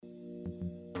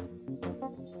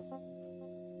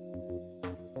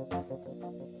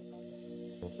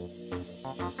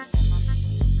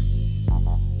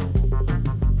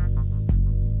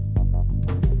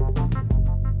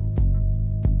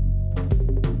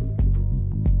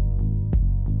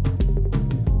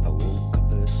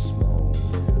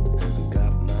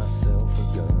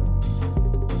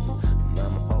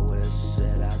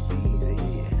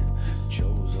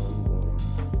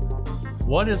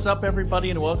What is up, everybody,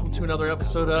 and welcome to another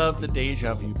episode of the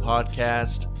Deja Vu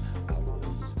Podcast.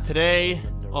 Today,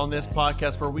 on this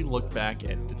podcast where we look back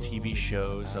at the TV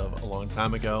shows of a long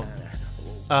time ago,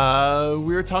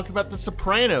 we were talking about The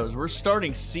Sopranos. We're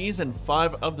starting season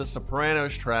 5 of The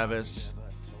Sopranos, Travis.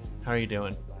 How are you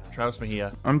doing? Travis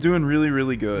Mejia. I'm doing really,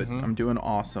 really good. I'm doing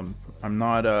awesome. I'm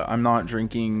not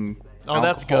drinking alcohol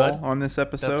that's good. on this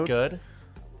episode. That's good.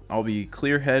 I'll be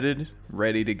clear-headed,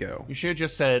 ready to go. You should have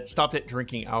just said, stopped at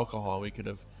drinking alcohol. We could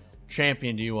have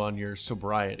championed you on your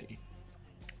sobriety.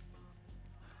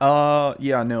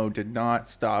 Did not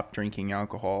stop drinking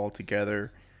alcohol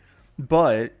altogether.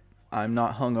 But I'm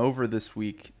not hungover this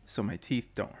week, so my teeth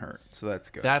don't hurt. So that's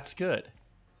good. That's good.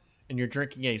 And you're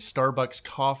drinking a Starbucks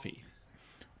coffee.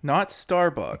 Not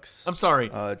Starbucks. I'm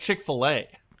sorry, Chick-fil-A.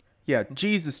 Yeah,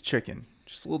 Jesus Chicken.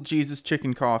 Just a little Jesus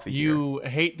Chicken coffee here. You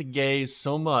hate the gays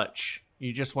so much,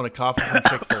 you just want a coffee from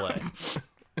Chick-fil-A.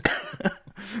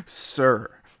 Sir,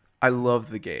 I love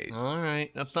the gays. All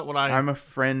right, that's not what I'm a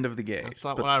friend of the gays. That's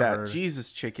not but what I've that heard.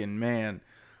 Jesus Chicken, man,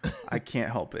 I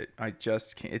can't help it. I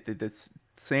just can't. It's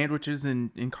sandwiches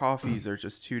and coffees are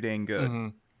just too dang good. Mm-hmm.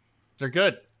 They're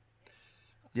good.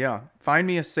 Yeah, find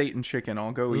me a Satan chicken.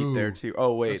 I'll go eat there too.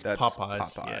 Oh wait, that's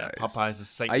Popeyes. Yeah, Popeyes is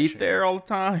Satan. I eat chicken. there all the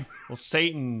time. Well,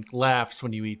 Satan laughs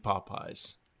when you eat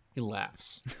Popeyes. He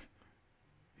laughs.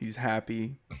 He's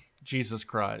happy. Jesus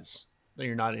cries that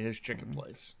you're not at his chicken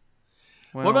place.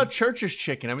 Well, What about Church's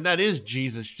chicken? I mean, that is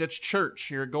Jesus. That's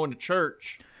church. You're going to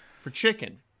church for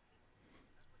chicken.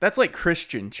 that's like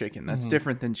Christian chicken. That's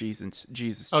different than Jesus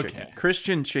chicken. Okay.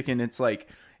 Christian chicken, it's like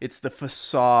it's the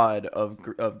facade of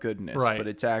goodness, Right. but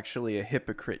it's actually a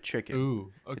hypocrite chicken.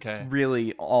 Ooh, okay. It's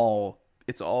really all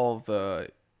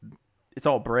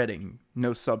breading,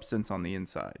 no substance on the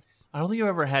inside. I don't think I've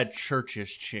ever had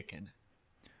Church's chicken.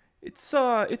 It's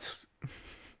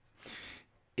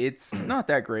not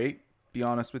that great, be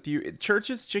honest with you.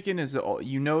 Church's chicken is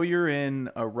you're in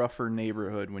a rougher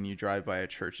neighborhood when you drive by a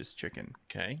Church's chicken.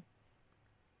 Okay.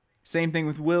 Same thing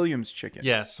with Williams chicken.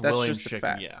 Yes, that's Williams just chicken. a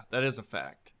fact. Yeah, that is a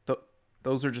fact.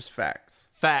 Those are just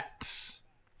facts.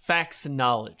 Facts and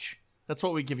knowledge. That's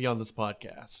what we give you on this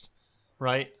podcast,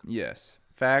 right? Yes,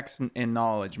 facts and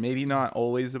knowledge. Maybe not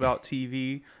always about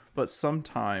TV, but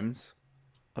sometimes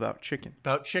about chicken.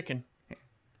 About chicken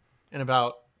and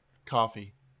about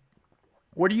coffee.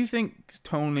 Where do you think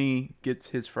Tony gets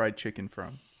his fried chicken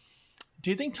from?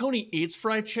 Do you think Tony eats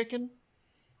fried chicken?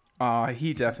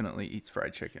 He definitely eats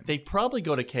fried chicken. They probably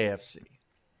go to KFC.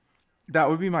 That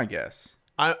would be my guess.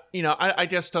 I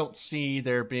just don't see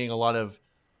there being a lot of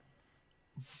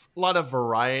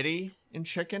variety in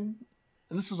chicken.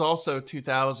 And this was also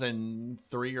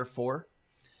 2003 or 4.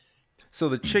 So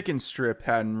the chicken strip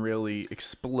hadn't really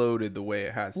exploded the way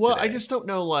it has Well, today. I just don't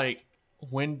know, like,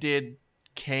 when did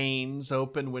Cane's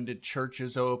open? When did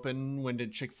Church's open? When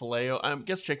did Chick-fil-A I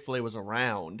guess Chick-fil-A was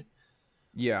around.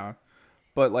 Yeah.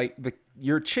 But like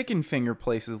your chicken finger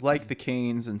places like the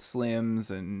Cane's and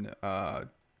Slim's and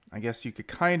I guess you could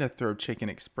kind of throw Chicken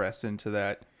Express into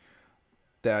that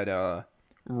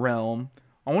realm.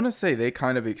 I want to say they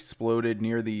kind of exploded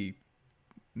near the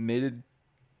mid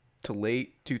to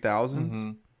late 2000s.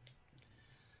 Mm-hmm.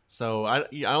 So I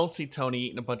don't see Tony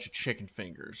eating a bunch of chicken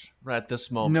fingers right at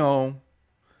this moment. No.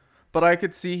 But I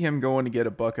could see him going to get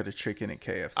a bucket of chicken at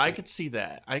KFC. I could see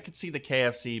that. I could see the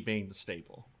KFC being the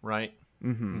staple, right?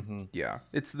 Yeah.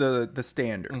 It's the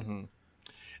standard. Mm-hmm.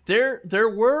 There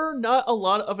were not a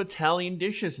lot of Italian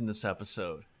dishes in this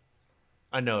episode.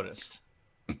 I noticed.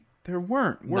 There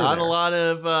weren't. Not a lot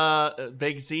of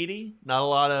baked ziti. Not a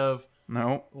lot of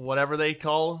No. whatever they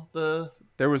call the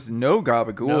There was no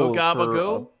gabagool. no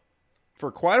gabagool.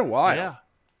 For quite a while. Yeah,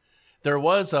 there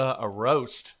was a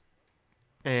roast,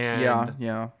 and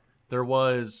Yeah. there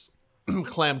was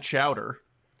clam chowder.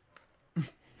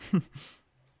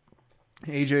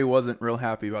 AJ wasn't real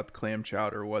happy about the clam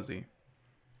chowder, was he?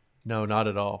 No, not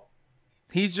at all.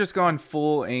 He's just gone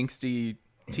full angsty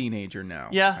teenager now.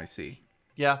 Yeah. I see.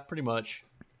 Yeah, pretty much.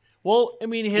 Well, I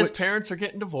mean, his Which- parents are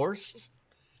getting divorced,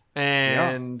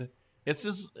 and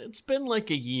it's been like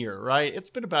a year, right?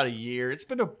 It's been about a year. It's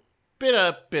been a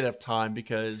bit of time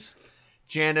because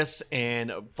Janice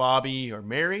and Bobby are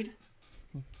married.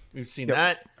 We've seen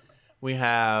that. We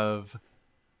have,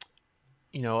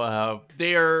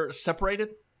 they are separated,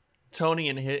 Tony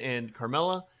and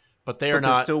Carmela, but they are But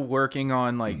they're not. still working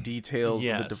on like details of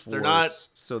Yes, the divorce. they're not-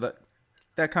 So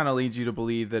that kind of leads you to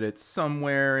believe that it's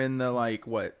somewhere in the like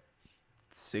what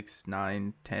 6,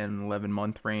 9, 10, 11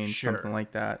 month range, Sure. something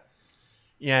like that.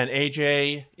 Yeah, and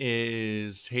AJ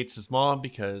hates his mom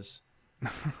because,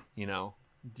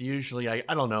 usually I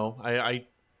don't know.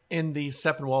 in the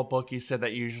Sepinwall book, he said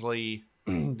that usually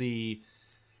the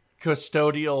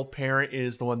custodial parent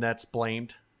is the one that's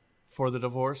blamed for the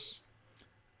divorce.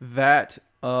 That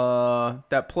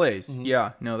plays. Mm-hmm.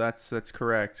 Yeah, no, that's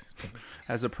correct.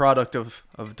 As a product of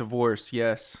divorce,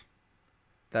 yes,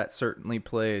 that certainly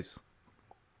plays.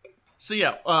 So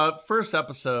yeah, first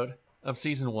episode of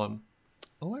season 1.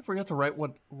 Oh, I forgot to write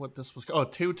what this was. Oh,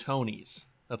 Two Tonys.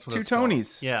 That's what Two it's called.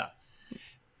 Tonys. Yeah,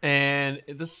 and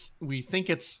we think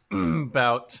it's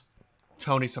about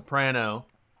Tony Soprano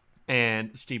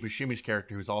and Steve Buscemi's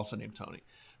character, who's also named Tony,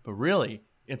 but really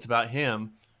it's about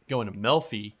him going to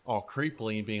Melfi all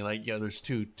creepily and being like, "Yeah, there's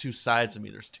two sides of me.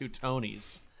 There's two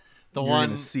Tonys. You're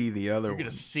gonna see the other one. You're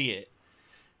gonna see it."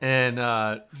 And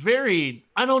I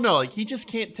don't know, like he just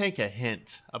can't take a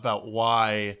hint about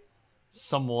why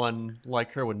someone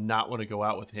like her would not want to go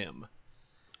out with him.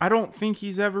 I don't think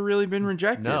he's ever really been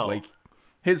rejected. No. Like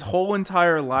his whole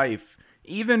entire life,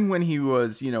 even when he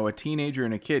was, a teenager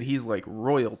and a kid, he's like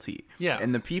royalty. Yeah.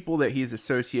 And the people that he's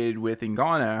associated with and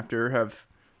gone after have,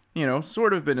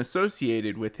 sort of been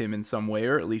associated with him in some way,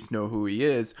 or at least know who he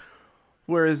is.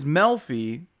 Whereas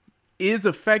Melfi is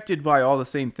affected by all the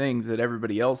same things that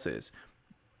everybody else is,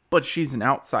 but she's an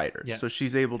outsider. Yes. So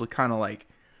she's able to kind of like,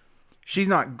 she's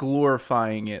not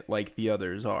glorifying it like the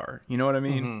others are. You know what I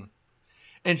mean? Mm-hmm.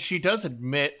 And she does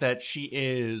admit that she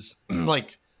is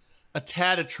like a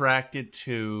tad attracted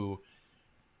to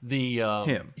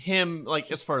the him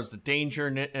like as far as the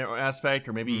danger aspect,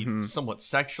 or maybe somewhat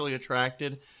sexually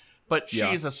attracted. But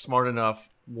she's a smart enough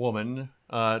woman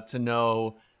to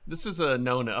know this is a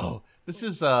no-no. This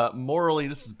is morally,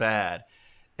 this is bad.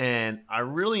 And I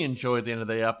really enjoyed the end of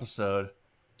the episode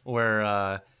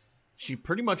where she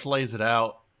pretty much lays it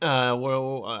out.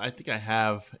 I think I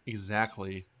have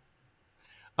exactly.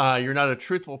 You're not a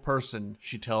truthful person,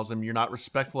 she tells him. You're not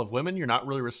respectful of women. You're not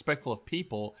really respectful of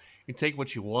people. You take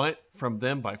what you want from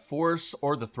them by force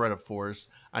or the threat of force.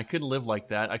 I couldn't live like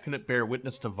that. I couldn't bear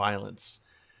witness to violence.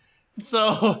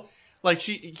 So, like,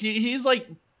 he's like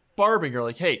barbing her,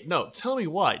 like, hey, no, tell me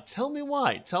why. Tell me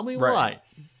why. Tell me why.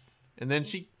 And then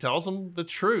she tells him the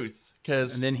truth. And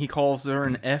then he calls her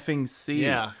an effing C.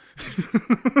 Yeah.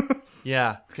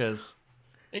 Yeah, because...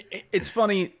 It's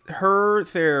funny, her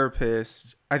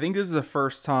therapist, I think this is the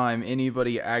first time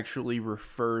anybody actually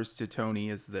refers to Tony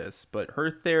as this, but her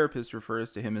therapist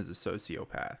refers to him as a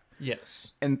sociopath.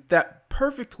 Yes. And that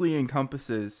perfectly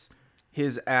encompasses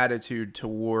his attitude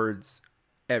towards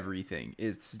everything.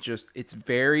 It's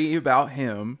very about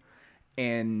him,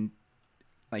 and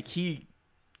like he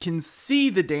can see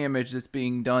the damage that's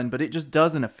being done, but it just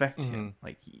doesn't affect him.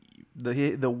 Like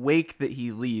the wake that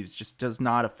he leaves just does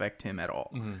not affect him at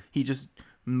all. He just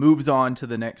moves on to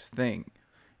the next thing.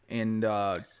 And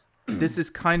this is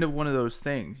kind of one of those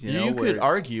things, you could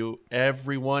argue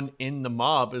everyone in the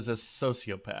mob is a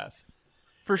sociopath.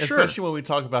 For sure. Especially when we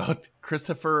talk about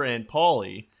Christopher and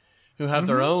Paulie, who have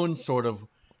their own sort of,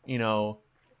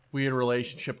 weird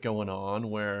relationship going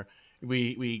on, where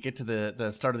we get to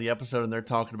the start of the episode and they're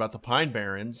talking about the Pine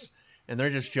Barrens and they're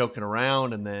just joking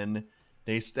around, and then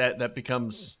that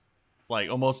becomes like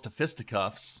almost to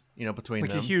fisticuffs, between them.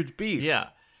 Like a huge beef. Yeah.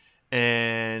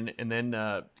 And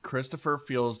then Christopher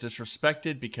feels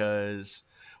disrespected because,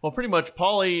 well, pretty much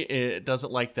Paulie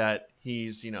doesn't like that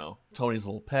he's, Tony's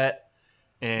little pet.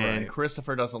 And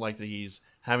Christopher doesn't like that he's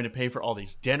having to pay for all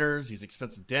these dinners, these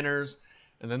expensive dinners.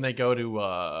 And then they go to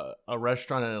a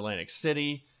restaurant in Atlantic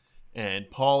City, and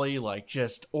Paulie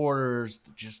just orders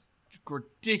just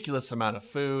ridiculous amount of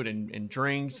food and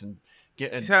drinks, and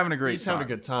he's having a great time. He's having a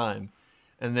good time.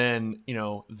 And then,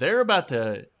 they're about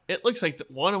to, it looks like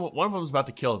one of them's about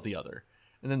to kill the other.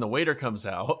 And then the waiter comes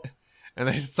out and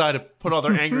they decide to put all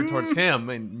their anger towards him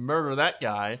and murder that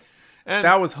guy. And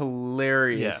that was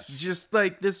hilarious. Yes. Just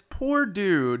like this poor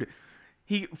dude,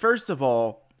 he, first of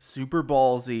all, super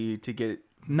ballsy to get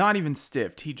not even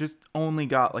stiffed. He just only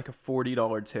got like a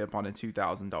 $40 tip on a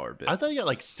 $2,000 bill. I thought he got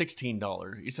like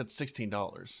 $16. You said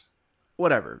 $16.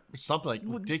 Whatever. Or something like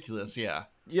ridiculous, yeah.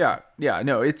 Yeah,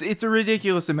 no, it's a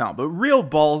ridiculous amount, but real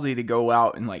ballsy to go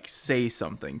out and like say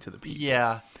something to the people.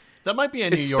 Yeah, that might be a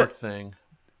New York thing.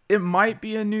 It might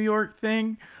be a New York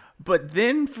thing, but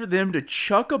then for them to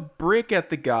chuck a brick at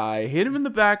the guy, hit him in the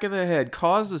back of the head,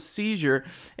 cause a seizure,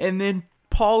 and then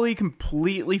Paulie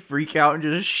completely freak out and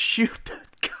just shoot the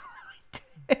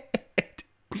guy dead.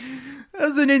 That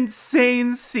was an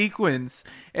insane sequence.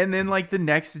 And then like the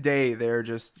next day, they're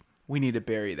just... we need to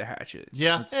bury the hatchet.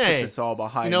 Yeah. Let's put this all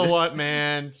behind us. us. What,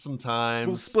 man? Sometimes.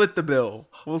 We'll split the bill.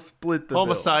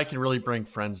 Homicide can really bring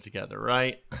friends together,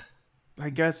 right? I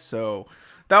guess so.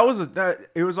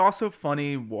 It was also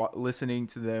funny listening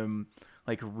to them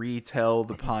like retell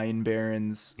the Pine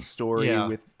Barrens story Yeah.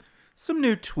 with some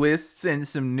new twists and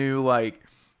some new like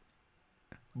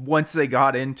once they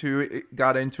got into it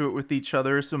with each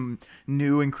other, some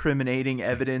new incriminating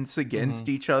evidence against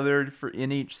each other for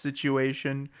in each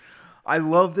situation. I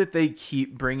love that they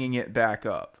keep bringing it back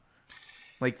up.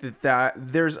 Like that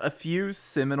there's a few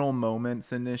seminal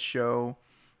moments in this show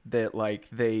that like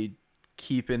they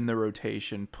keep in the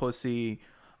rotation. Pussy,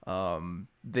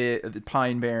 the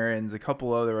Pine Barrens, a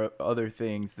couple other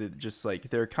things that just like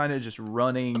they're kind of just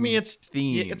running. I mean, it's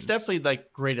themes. it's definitely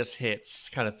like greatest hits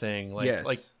kind of thing. Like Yes.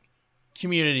 like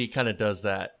Community kind of does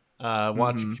that.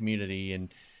 Watch Community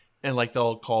and like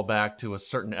they'll call back to a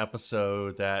certain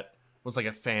episode that was like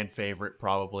a fan favorite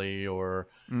probably, or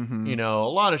you know, a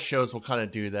lot of shows will kind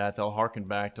of do that. They'll harken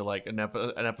back to like an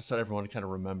episode everyone kind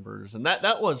of remembers, and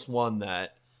that was one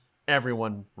that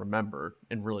everyone remembered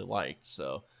and really liked.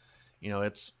 So, you know,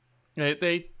 it's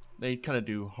they kind of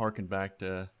do harken back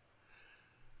to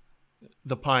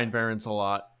the Pine Barrens a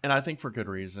lot, and I think for good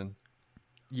reason.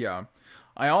 Yeah.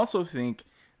 I also think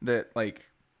that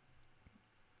like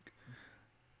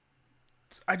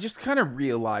I just kind of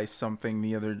realized something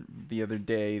the other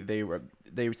day.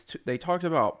 They talked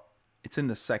about, it's in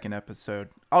the second episode.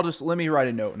 Let me write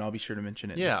a note and I'll be sure to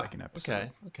mention it in the second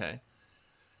episode. Okay.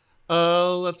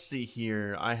 Let's see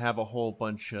here. I have a whole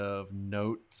bunch of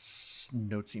notes.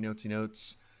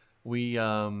 We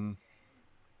yeah,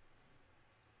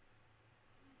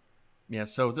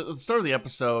 so the start of the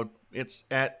episode, it's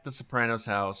at the Sopranos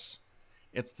house.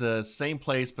 It's the same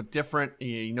place but different.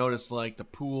 You notice like the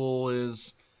pool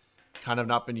is kind of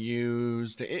not been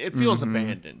used. It feels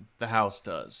abandoned. The house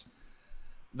does.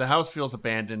 The house feels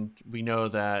abandoned. We know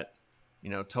that, you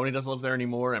know, Tony doesn't live there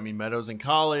anymore. I mean, Meadows in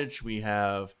college. We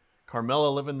have Carmela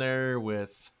living there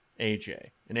with AJ.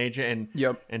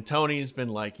 And Tony's been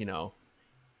like, you know,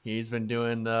 he's been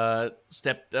doing the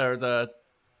the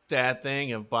dad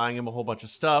thing of buying him a whole bunch of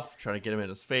stuff, trying to get him in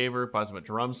his favor, buys him a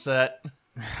drum set.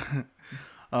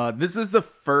 This is the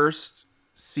first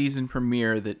season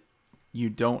premiere that you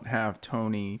don't have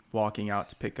Tony walking out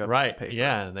to pick up the paper.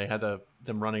 Yeah, and they had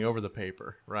them running over the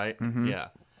paper, right? Yeah.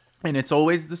 And it's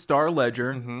always the Star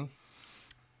Ledger.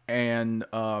 And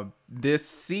this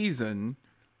season,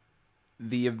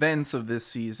 the events of this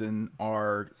season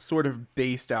are sort of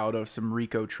based out of some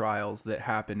RICO trials that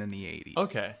happened in the 80s.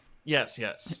 Okay. Yes.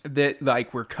 That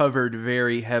like were covered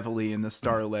very heavily in the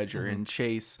Star Ledger, and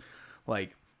Chase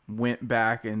like went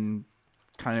back and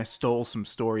kind of stole some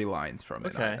storylines from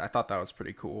it. Okay. I thought that was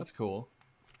pretty cool. That's cool.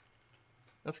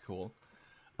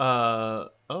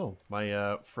 Oh,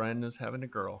 my friend is having a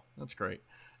girl. That's great.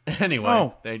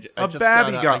 Anyway, I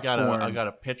got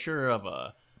a picture of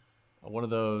one of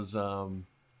those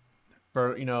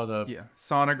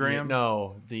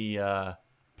sonogram. The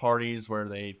parties where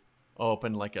they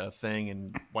open like a thing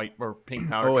and white or pink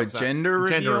powder. Oh, a gender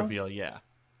reveal. Yeah,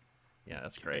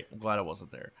 that's great. I'm glad I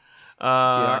wasn't there.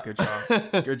 Good job.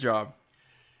 Good job.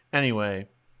 Anyway,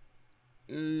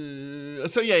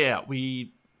 so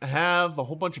we have a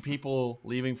whole bunch of people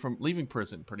leaving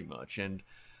prison pretty much, and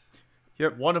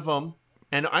one of them,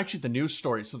 and actually the news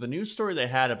story. So the news story they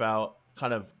had about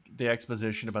kind of the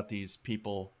exposition about these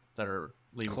people that are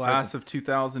leaving class prison. of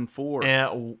 2004,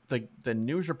 and the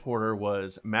news reporter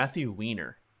was Matthew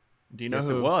Weiner. Do you know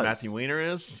who Matthew Weiner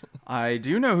is? I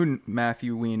do know who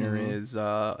Matthew Weiner is,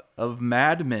 of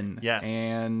Mad Men, yes,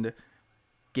 and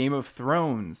Game of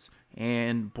Thrones,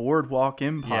 and Boardwalk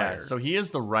Empire. Yeah, so he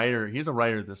is the writer. He's a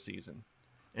writer this season.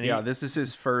 And this is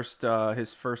his first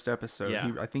episode.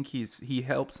 Yeah. I think he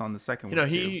helps on the second one. No,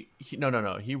 he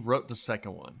wrote the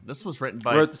second one. This was written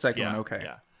by wrote the second one. Okay.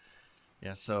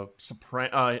 Yeah. So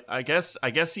I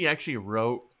guess he actually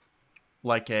wrote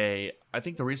like I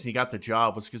think the reason he got the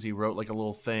job was because he wrote like a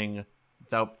little thing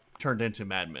that turned into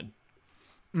Mad Men.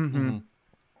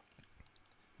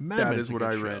 That is what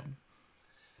I read.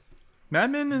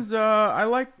 Mad Men is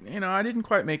I didn't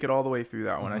quite make it all the way through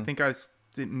that one. I think I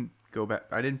didn't go back.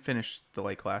 I didn't finish the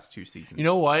last two seasons. You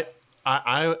know what?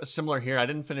 I similar here. I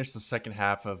didn't finish the second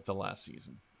half of the last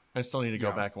season. I still need to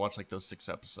go back and watch like those 6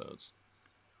 episodes.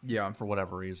 Yeah, for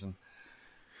whatever reason.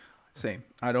 Same.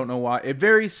 I don't know why. It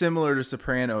very similar to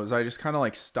Sopranos. I just kind of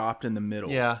like stopped in the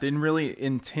middle. Yeah. Didn't really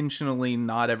intentionally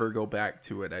not ever go back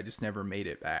to it. I just never made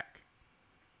it back.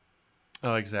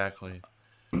 Oh, exactly.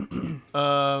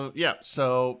 Yeah.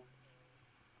 So.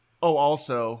 Oh,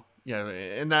 also, yeah.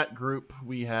 In that group,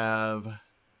 we have.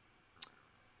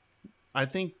 I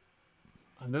think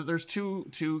there's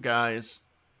two guys,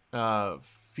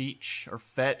 Fetch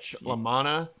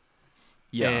LaManna.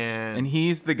 Yeah, and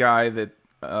he's the guy that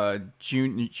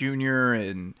Junior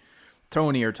and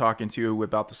Tony are talking to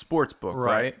about the sports book,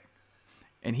 right?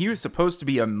 And he was supposed to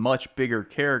be a much bigger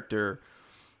character,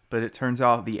 but it turns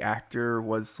out the actor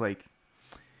was like,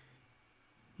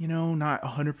 not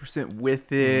 100%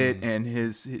 with it, and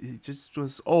he just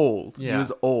was old. Yeah. He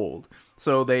was old.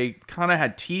 So they kind of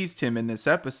had teased him in this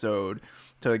episode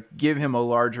to give him a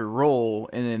larger role,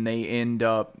 and then they end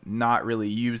up not really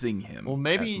using him. Well, as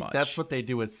maybe much. that's what they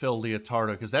do with Phil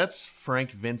Leotardo, because that's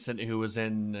Frank Vincent, who was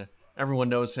in. Everyone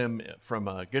knows him from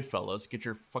Goodfellas. Get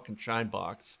your fucking shine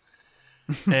box.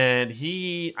 And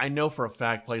he, I know for a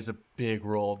fact, plays a big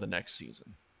role the next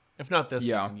season. If not this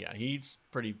season, yeah, he's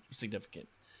pretty significant.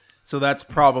 So that's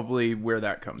probably where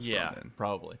that comes from. Then.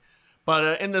 Probably.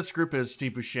 But in this group is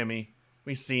Steve Buscemi.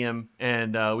 We see him,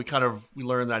 and we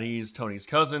learn that he's Tony's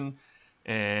cousin,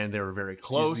 and they were very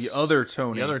close. He's the other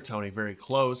Tony. The other Tony, very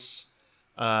close.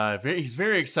 He's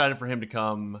very excited for him to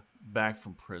come back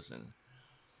from prison.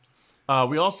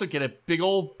 We also get a big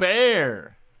old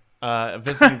bear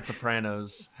visiting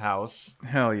Soprano's house.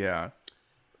 Hell yeah.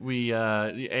 We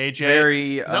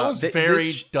AJ that was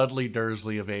very Dudley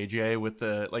Dursley of AJ with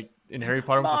the in Harry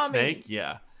Potter with the snake.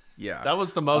 Yeah. That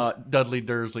was the most Dudley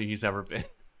Dursley he's ever been.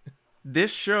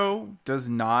 This show does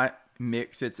not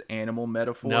mix its animal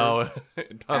metaphors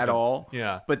it at all.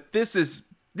 Yeah. But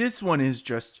this one is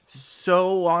just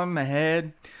so on the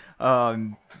head.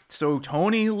 So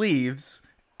Tony leaves,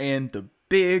 and the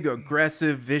big,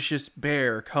 aggressive, vicious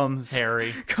bear comes.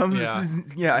 Harry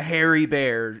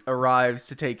Bear arrives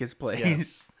to take his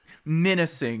place,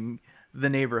 menacing the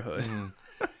neighborhood.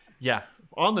 Yeah,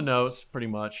 on the nose, pretty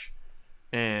much.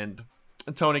 And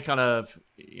Tony kind of,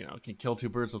 can kill two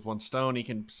birds with one stone. He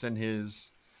can send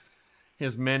his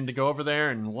men to go over there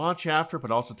and watch after,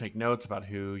 but also take notes about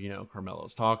who,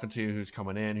 Carmelo's talking to, who's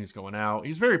coming in, who's going out.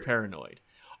 He's very paranoid.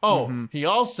 Oh, he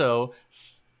also,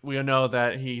 we know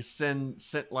that he sent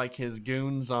like his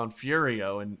goons on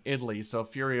Furio in Italy. So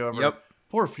Furio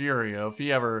poor Furio, if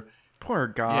he ever... Poor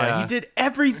guy. He did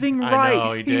everything I right.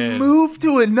 know, he did. Moved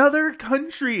to another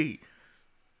country.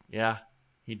 Yeah,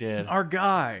 he did. Our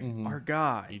guy.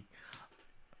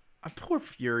 Poor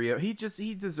Furio. He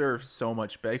deserves so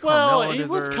much better. Well, he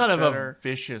was kind of a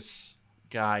vicious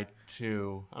guy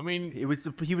too. I mean, he was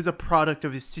a product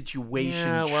of his situation.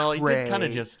 Yeah, well, he did kind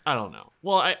of just. I don't know.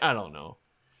 Well, I don't know.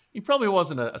 He probably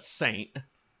wasn't a saint.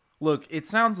 Look, it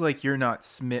sounds like you're not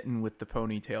smitten with the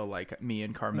ponytail like me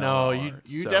and Carmelo. No,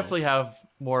 you definitely have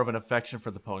more of an affection for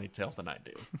the ponytail than I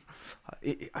do.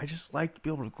 I just like to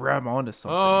be able to grab onto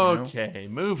something. Okay,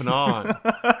 moving on.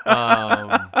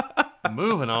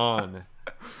 Moving on.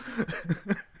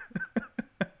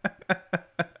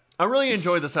 I really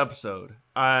enjoyed this episode.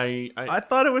 I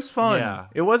thought it was fun. Yeah.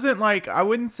 It wasn't like, I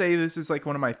wouldn't say this is like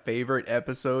one of my favorite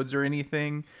episodes or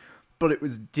anything, but it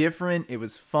was different. It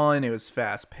was fun. It was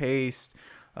fast paced.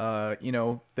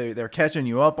 They're catching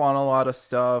you up on a lot of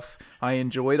stuff. I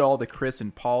enjoyed all the Chris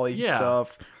and Pauly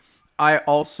stuff.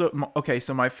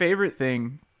 So my favorite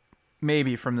thing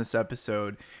maybe from this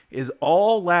episode is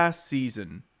all last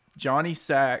season, Johnny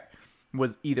Sack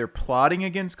was either plotting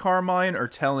against Carmine or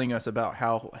telling us about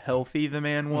how healthy the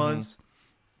man was.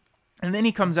 And then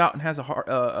he comes out and has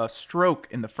a stroke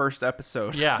in the first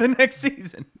episode the next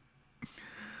season.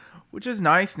 Which is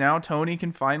nice. Now Tony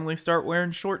can finally start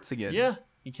wearing shorts again. Yeah,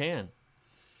 he can.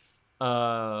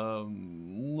 Let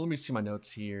me see my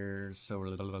notes here. So,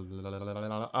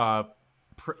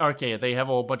 okay, they have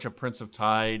a whole bunch of Prince of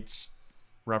Tides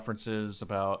references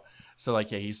about. So,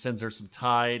 he sends her some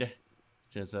Tide,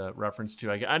 which is a reference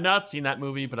to. I've not seen that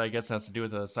movie, but I guess it has to do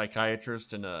with a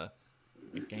psychiatrist and a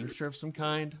gangster of some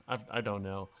kind. I don't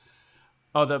know.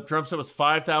 Oh, the drum set was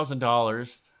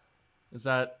 $5,000. Is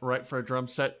that right for a drum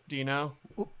set? Do you know?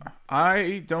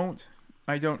 I don't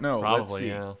know. Probably, Let's see.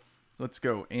 Yeah. Let's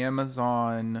go.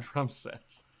 Amazon drum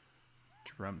sets.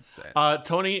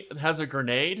 Tony has a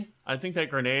grenade. I think that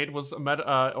grenade was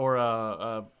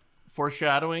a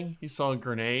foreshadowing. He saw a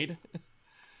grenade,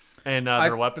 and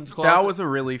their weapons closet. That was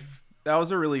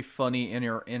a really funny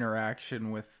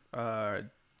interaction with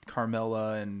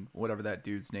Carmella and whatever that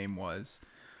dude's name was.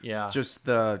 Yeah. Just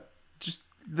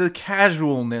the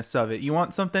casualness of it. You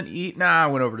want something to eat? Nah, I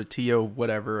went over to Tio,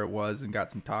 whatever it was, and got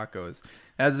some tacos.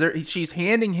 She's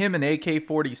handing him an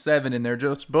AK-47, and they're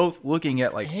just both looking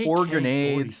at four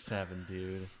grenades. AK-47,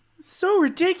 dude. So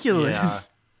ridiculous.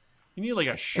 Yeah. You need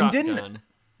a shotgun.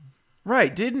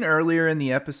 Didn't earlier in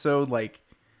the episode,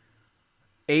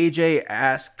 AJ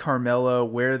asked Carmella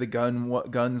where the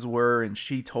guns were, and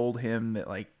she told him that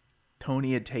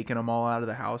Tony had taken them all out of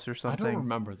the house or something. I don't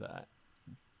remember that.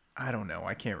 I don't know.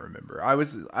 I can't remember. I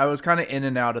was kind of in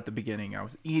and out at the beginning. I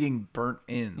was eating burnt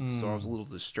ends, so I was a little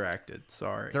distracted.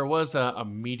 Sorry. There was a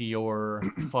Meteor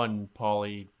fun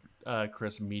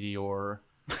Chris Meteor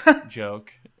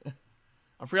joke.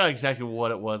 I forgot exactly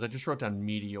what it was. I just wrote down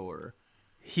Meteor.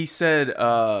 He said,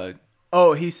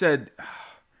 he said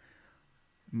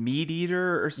meat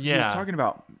eater, or he was talking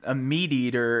about a meat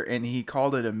eater, and he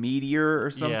called it a meteor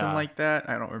or something like that.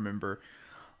 I don't remember.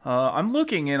 I'm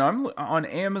looking, and I'm on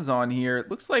Amazon here. It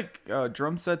looks like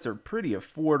drum sets are pretty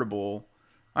affordable.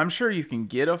 I'm sure you can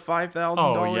get a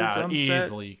 $5,000 drum set.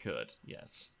 Easily you could,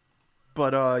 yes.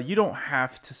 But you don't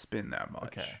have to spend that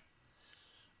much.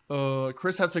 Okay.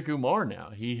 Chris has a Gumar now.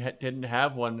 He didn't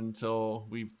have one until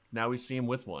we see him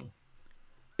with one.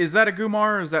 Is that a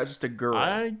Gumar, or is that just a girl?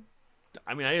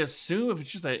 I mean, I assume if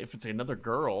it's another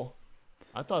girl.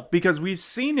 I thought, because we've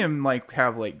seen him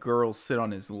have girls sit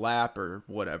on his lap or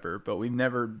whatever, but we've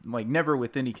never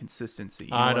with any consistency.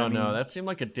 You know I don't what I mean? know. That seemed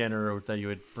like a dinner that you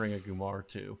would bring a Gumar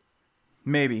to.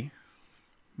 Maybe.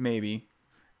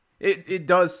 It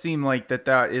does seem like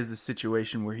that is the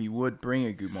situation where he would bring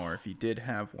a Gumar if he did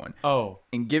have one. Oh,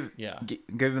 and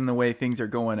given the way things are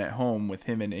going at home with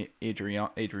him and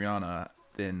Adriana,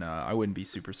 then I wouldn't be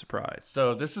super surprised.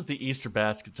 So this is the Easter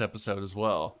Baskets episode as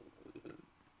well.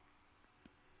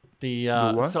 The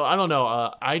so I don't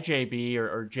know, IJB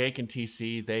or Jake and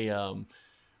TC,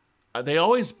 they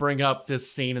always bring up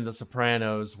this scene in The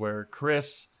Sopranos where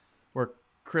Chris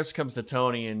comes to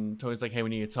Tony, and Tony's like, "Hey, we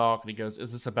need to talk." And he goes,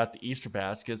 "Is this about the Easter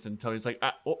baskets?" And Tony's like,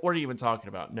 "What are you even talking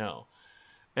about?" No.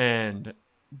 And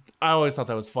I always thought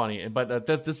that was funny. But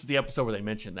this is the episode where they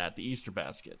mention that, the Easter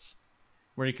baskets,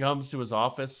 where he comes to his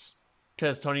office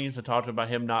because Tony needs to talk to him about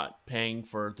him not paying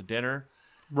for the dinner.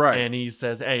 Right. And he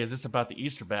says, "Hey, is this about the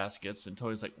Easter baskets?" And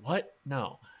Tony's like, "What?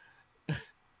 No."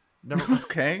 Never.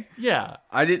 Okay. Yeah.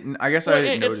 I didn't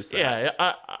notice that.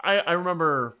 Yeah. I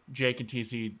remember Jake and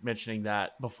TC mentioning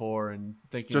that before and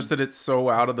thinking just that it's so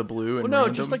out of the blue and no,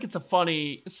 random. just like it's a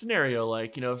funny scenario.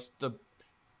 Like,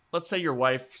 let's say your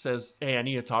wife says, "Hey, I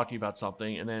need to talk to you about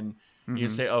something," and then you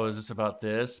say, "Oh, is this about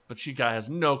this?" But she has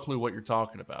no clue what you're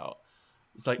talking about.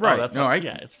 It's like, right. Oh, that's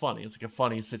it's funny. It's like a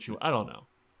funny situation. I don't know.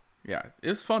 Yeah,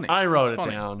 it's funny. I wrote it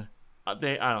down. I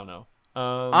don't know.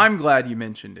 I'm glad you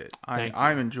mentioned it.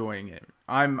 I'm enjoying it.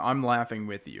 I'm laughing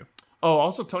with you. Oh,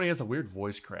 also Tony has a weird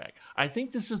voice crack. I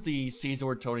think this is the season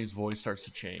where Tony's voice starts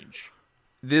to change.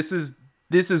 This is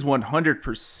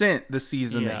 100% the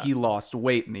season that he lost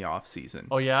weight in the off season.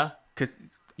 Oh yeah? Because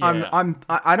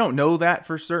I don't know that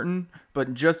for certain,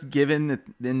 but just given that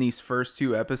in these first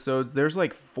 2 episodes, there's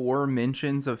 4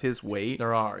 mentions of his weight.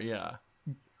 There are, yeah.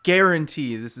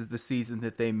 Guarantee this is the season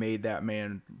that they made that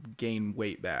man gain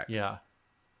weight back. Yeah.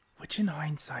 Which in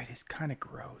hindsight is kind of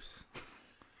gross.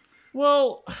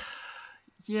 Well,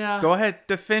 yeah. Go ahead,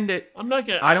 defend it. I'm not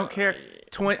gonna. I don't care.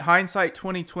 Hindsight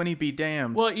 2020 be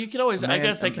damned. Well, you can always. I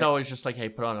guess they can always just hey,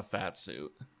 put on a fat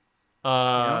suit.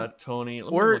 Tony.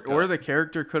 Or the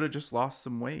character could have just lost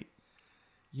some weight.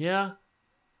 Yeah.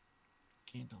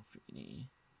 Gandolfini.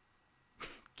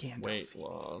 Weight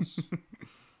loss.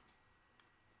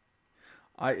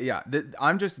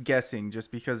 I'm just guessing,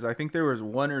 just because I think there was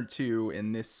 1 or 2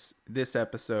 in this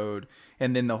episode,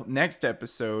 and then the next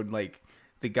episode,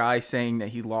 the guy saying that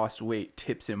he lost weight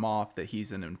tips him off that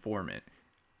he's an informant.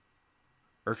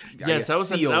 Or yes, that was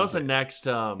the next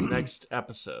next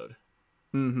episode.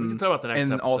 Mm-hmm. We can talk about the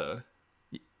next episode.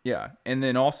 And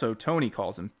then also Tony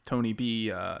calls him Tony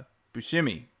B.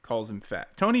 Buscemi calls him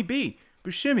fat. Tony B.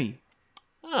 Buscemi.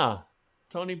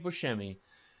 Tony Buscemi.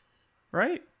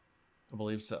 Right. I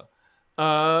believe so.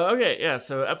 Okay, yeah.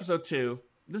 So episode 2.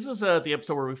 This is the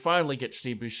episode where we finally get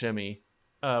Steve Buscemi.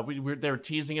 They were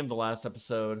teasing him the last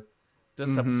episode.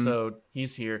 This episode,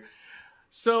 he's here.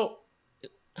 So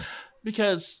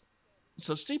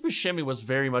Steve Buscemi was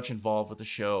very much involved with the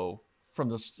show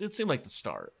it seemed like the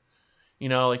start. He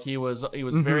was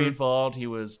very involved. He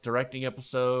was directing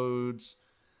episodes,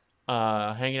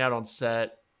 hanging out on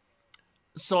set.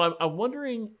 So I'm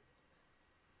wondering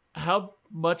how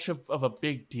much of a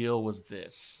big deal was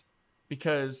this?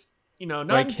 Because,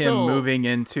 not him moving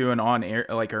into an on-air,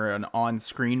 or an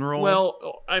on-screen role?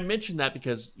 Well, I mentioned that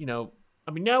because,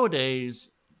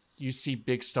 nowadays you see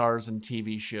big stars in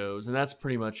TV shows, and that's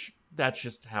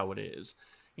just how it is.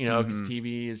 Because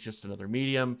TV is just another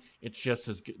medium. It's just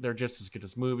as good. They're just as good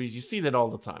as movies. You see that all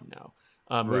the time now.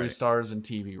 Movie stars in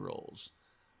TV roles.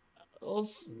 Well,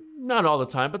 not all the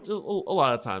time, but a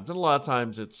lot of times. And a lot of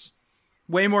times it's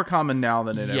way more common now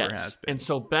than it ever has been. And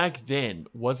so back then,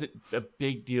 was it a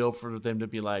big deal for them to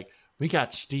be like, we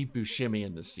got Steve Buscemi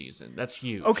in this season? That's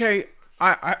huge. Okay,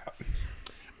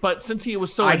 But since he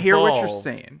was so I involved, hear what you're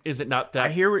saying. is it not that? I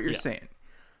hear what you're saying.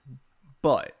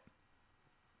 But,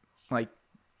 like,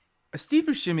 Steve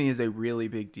Buscemi is a really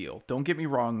big deal. Don't get me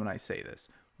wrong when I say this.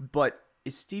 But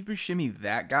is Steve Buscemi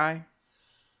that guy?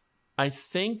 I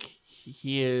think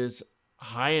he is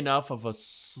high enough of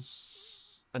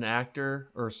an actor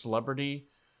or a celebrity.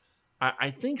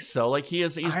 I think so. Like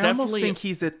he's definitely. I almost think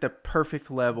he's at the perfect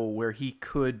level where he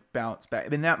could bounce back. I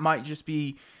mean, that might just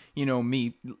be,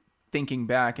 me thinking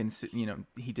back and,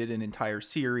 he did an entire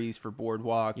series for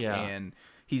Boardwalk and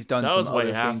he's done some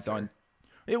other things on.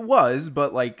 It was,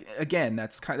 but like again,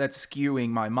 that's skewing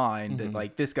my mind that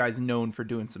like this guy's known for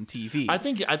doing some TV. I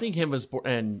think him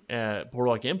and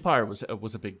Boardwalk Empire was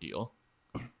a big deal.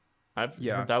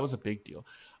 That was a big deal.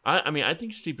 I mean, I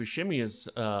think Steve Buscemi is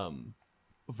a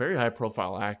very high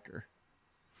profile actor.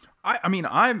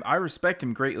 I respect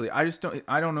him greatly. I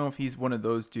don't know if he's one of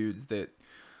those dudes that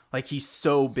like he's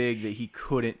so big that he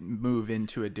couldn't move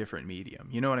into a different medium.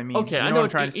 You know what I mean? Okay, you know I know what I'm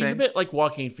trying to say. He's a bit like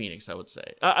Joaquin Phoenix, I would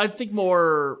say. I think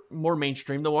more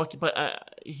mainstream than Joaquin,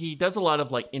 but he does a lot of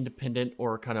like independent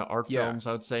or kind of art films.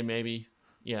 I would say maybe.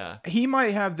 Yeah, he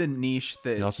might have the niche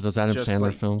that he also does Adam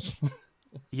Sandler films.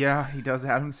 Yeah, he does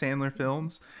Adam Sandler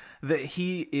films. That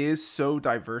he is so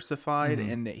diversified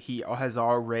and that he has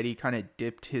already kind of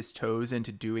dipped his toes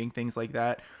into doing things like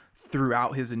that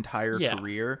throughout his entire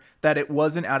career, that it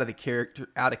wasn't out of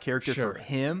character for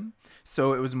him,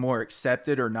 so it was more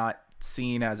accepted or not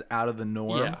seen as out of the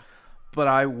norm. Yeah. But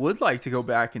I would like to go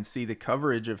back and see the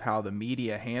coverage of how the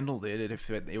media handled it, and if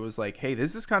it was like, hey,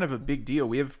 this is kind of a big deal.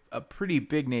 We have a pretty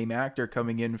big name actor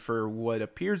coming in for what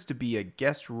appears to be a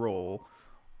guest role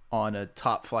on a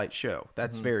top flight show.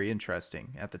 That's very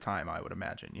interesting at the time, I would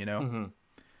imagine,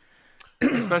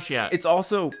 Especially it's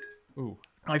also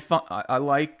I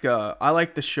like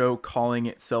the show calling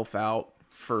itself out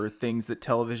for things that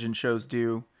television shows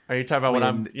do. Are you talking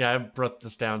about I brought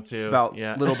this down too. About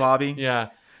Little Bobby? Yeah.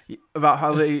 About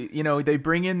how they, they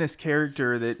bring in this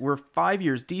character that we're 5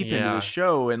 years deep into the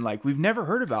show and like we've never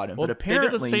heard about him, but apparently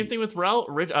they did the same thing with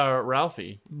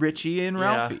Ralphie. Richie and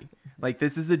Ralphie. Like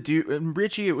this is a dude. And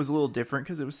Richie, it was a little different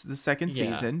because it was the second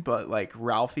season, but like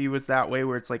Ralphie was that way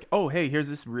where it's like, oh hey, here's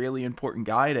this really important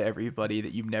guy to everybody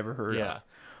that you've never heard of.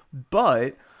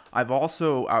 But I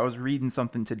was reading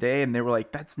something today and they were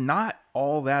like, that's not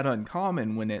all that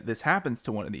uncommon when this happens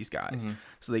to one of these guys.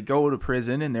 So they go to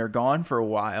prison and they're gone for a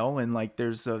while. And like,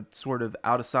 there's a sort of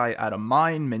out of sight, out of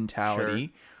mind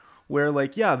mentality where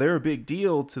like, yeah, they're a big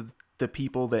deal to the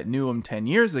people that knew them 10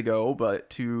 years ago, but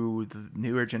to the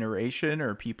newer generation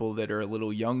or people that are a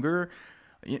little younger,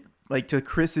 like to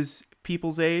Chris's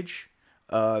people's age,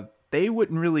 they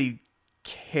wouldn't really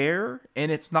care.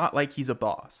 And it's not like he's a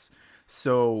boss.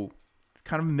 So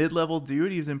kind of mid-level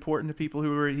dude. He was important to people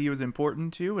he was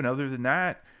important to. And other than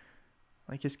that,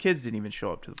 like his kids didn't even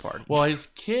show up to the party. Well, his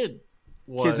kids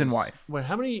and wife. Wait,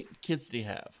 how many kids did he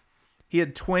have? He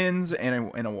had twins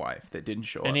and a wife that didn't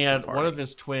show up. And he had one of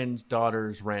his twins'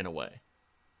 daughters ran away.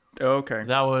 Oh, okay.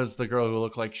 That was the girl who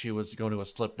looked like she was going to a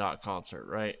Slipknot concert,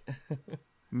 right?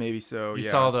 Maybe so. You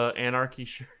saw the Anarchy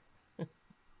shirt.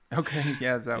 Okay,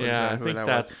 yeah, who that was.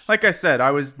 That's... Like I said,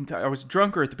 I was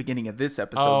drunker at the beginning of this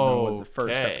episode than it was the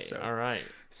first episode. All right.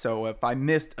 So if I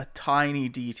missed a tiny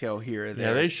detail here or there,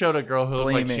 yeah, they showed a girl who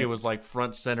looked like she was like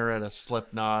front center at a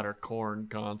Slipknot or Korn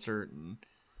concert, and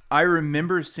I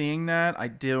remember seeing that. I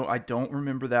don't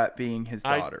remember that being his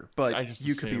daughter, but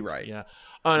you could be right. Yeah.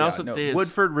 Oh, and also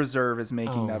Woodford Reserve is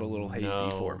making that a little hazy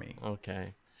for me.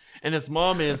 Okay. And his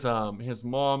mom is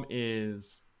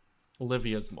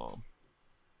Olivia's mom.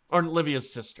 Or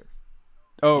Olivia's sister.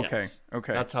 Oh, okay. Yes.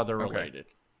 Okay. That's how they're related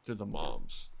to the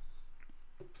moms.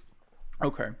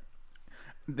 Okay.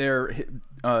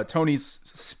 Tony's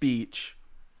speech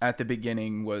at the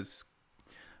beginning was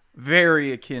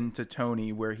very akin to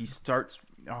Tony, where he starts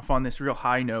off on this real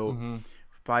high note.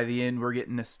 By the end, we're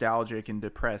getting nostalgic and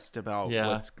depressed about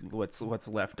what's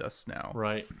left us now.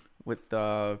 Right. With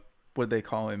what do they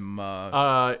call him?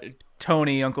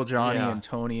 Tony, Uncle Johnny, and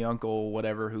Tony, Uncle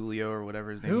whatever, Julio or whatever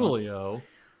his name was. Julio.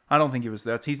 I don't think it was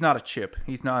that. He's not a chip.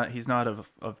 He's not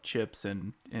of chips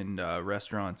and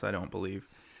restaurants, I don't believe.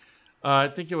 I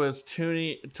think it was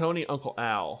Tony, Uncle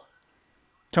Al.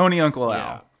 Tony, Uncle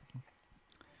Al.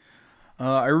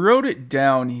 I wrote it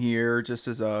down here just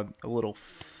as a little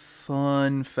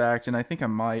fun fact, and I think I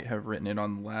might have written it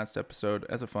on the last episode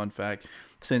as a fun fact,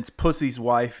 since Pussy's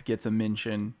wife gets a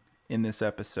mention in this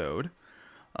episode.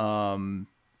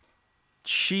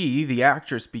 She, the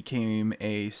actress, became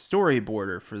a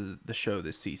storyboarder for the show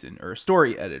this season, or a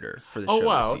story editor for the show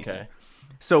this season. Okay.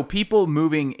 So people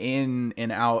moving in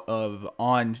and out of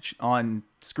on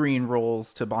screen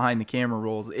roles to behind the camera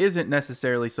roles isn't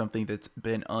necessarily something that's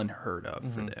been unheard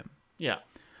of for them. Yeah.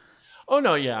 Oh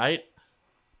no, yeah.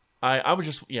 I was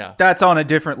just That's on a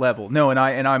different level. No, and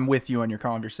I'm with you on your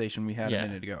conversation we had Yeah. a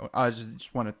minute ago. I was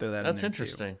just want to throw that. That's in there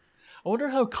interesting. I wonder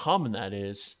how common that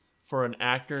is for an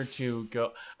actor to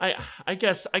go. I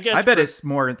guess. I bet Chris, it's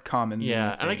more common. Than Yeah,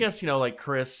 you and I think. guess like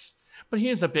Chris, but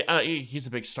he's a big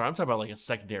star. I'm talking about like a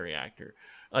secondary actor,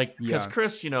 like because Yeah.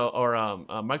 Chris,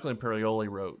 or Michael Imperioli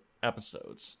wrote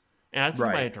episodes, and I think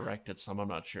he might have directed some. I'm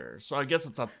not sure, so I guess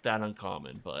it's not that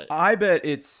uncommon. But I bet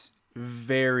it's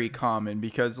very common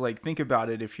because like think about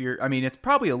it, if you're, I mean, it's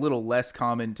probably a little less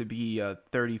common to be a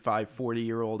 35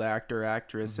 40-year-old actor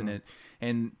actress and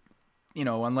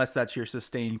unless that's your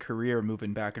sustained career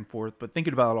moving back and forth. But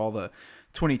thinking about all the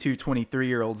 22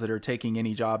 23-year-olds that are taking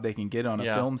any job they can get on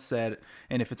a film set,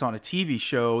 and if it's on a TV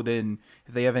show, then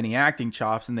if they have any acting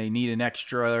chops and they need an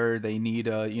extra or they need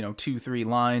 2-3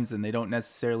 lines and they don't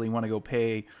necessarily want to go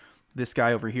pay this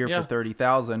guy over here for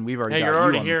 30,000, we've already got you're you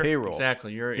already on here. the payroll.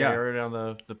 Exactly, you're already on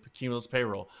the cumulus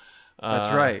payroll.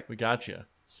 That's right. We got you.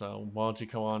 So why don't you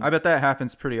come on? I bet that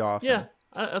happens pretty often. Yeah,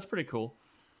 that's pretty cool.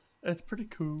 That's pretty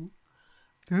cool.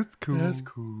 That's cool. That's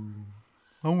cool.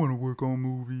 I want to work on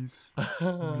movies.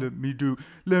 Let me do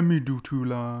 2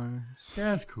 lines.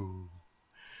 That's cool.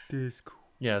 That's cool.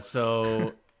 Yeah,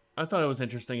 so I thought it was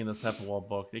interesting in the Sephiroth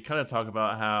book. They kind of talk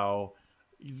about how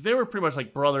they were pretty much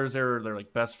like brothers. They're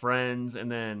like best friends,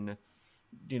 and then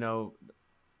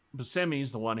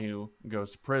Buscemi's the one who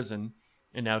goes to prison,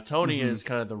 and now Tony is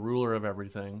kind of the ruler of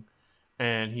everything.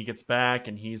 And he gets back,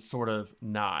 and he's sort of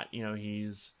not.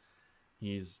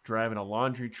 He's driving a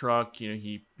laundry truck.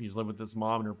 He's living with his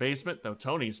mom in her basement, though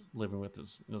Tony's living with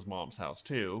his mom's house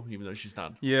too, even though she's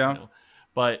not. Yeah.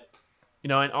 But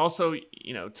and also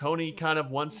Tony kind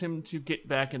of wants him to get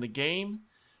back in the game,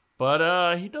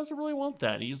 but he doesn't really want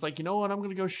that. He's like, you know what? I'm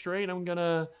gonna go straight. I'm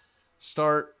gonna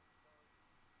start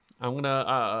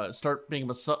being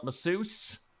a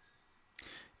masseuse.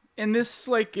 And this,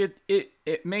 like,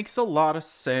 it makes a lot of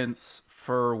sense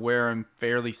for where I'm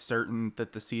fairly certain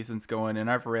that the season's going, and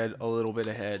I've read a little bit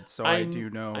ahead, so I do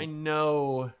know. I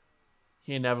know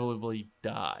he inevitably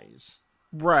dies.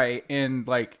 Right, and,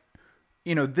 like,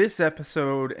 this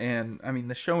episode, and, I mean,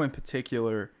 the show in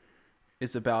particular,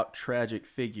 is about tragic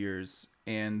figures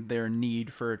and their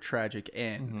need for a tragic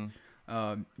end.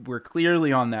 We're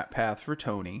clearly on that path for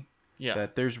Tony. Yeah.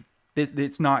 That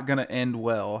it's not going to end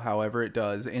well, however it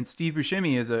does. And Steve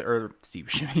Buscemi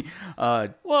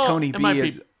Tony B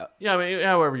is... I mean,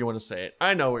 however you want to say it.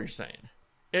 I know what you're saying.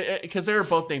 Because they're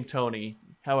both named Tony.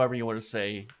 However you want to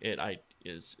say it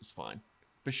is fine.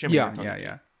 Buscemi or Tony B.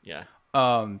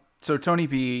 Yeah. So Tony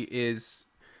B is...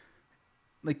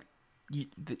 like,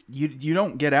 you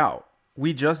don't get out.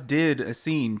 We just did a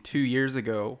scene 2 years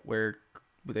ago where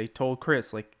they told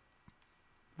Chris, like,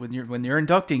 when they're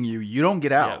inducting you, you don't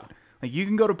get out. Yeah. Like, you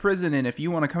can go to prison, and if you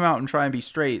want to come out and try and be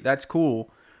straight, that's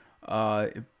cool.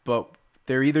 But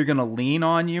they're either going to lean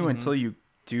on you until you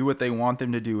do what they want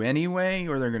them to do anyway,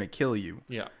 or they're going to kill you.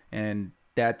 Yeah. And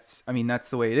that's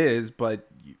the way it is. But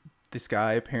this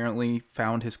guy apparently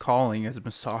found his calling as a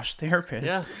massage therapist.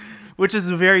 Yeah. Which is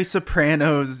a very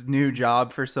Sopranos new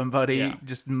job for somebody. Yeah.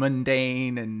 Just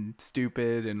mundane and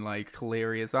stupid and, like,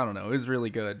 hilarious. I don't know. It was really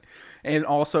good. And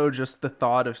also just the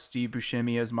thought of Steve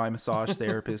Buscemi as my massage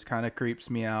therapist kind of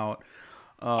creeps me out.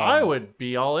 I would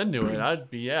be all into it. I'd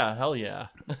be, hell yeah.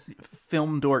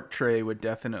 Film dork Trey would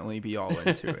definitely be all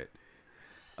into it.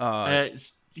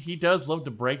 He does love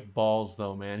to break balls,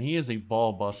 though, man. He is a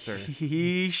ball buster.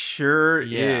 He sure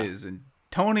is. And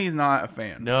Tony's not a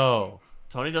fan. No,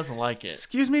 Tony doesn't like it.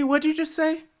 Excuse me, what'd you just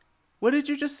say? What did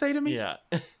you just say to me? Yeah.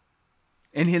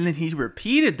 And then he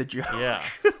repeated the joke. Yeah.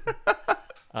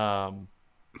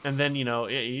 And then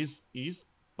he's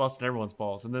busting everyone's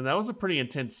balls, and then that was a pretty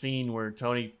intense scene where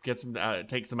Tony gets him,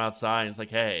 takes him outside, and it's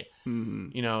like, hey,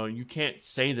 you can't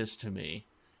say this to me.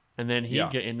 And then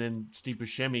and then Steve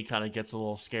Buscemi kind of gets a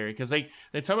little scary because they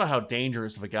talk about how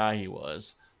dangerous of a guy he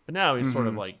was, but now he's sort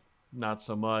of like not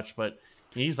so much. But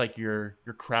he's like, you're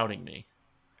crowding me.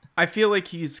 I feel like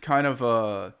he's kind of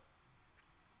a.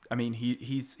 I mean,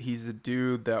 he's a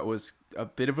dude that was a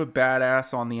bit of a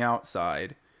badass on the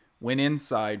outside, went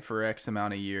inside for X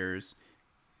amount of years,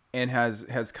 and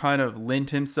has kind of lent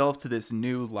himself to this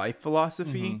new life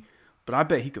philosophy. But I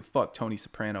bet he could fuck Tony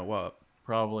Soprano up.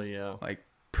 Probably, yeah. Like,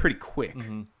 pretty quick.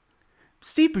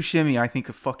 Steve Buscemi, I think,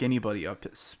 could fuck anybody up.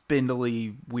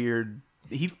 Spindly, weird.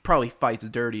 He probably fights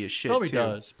dirty as shit, Probably too.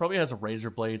 does. Probably has a razor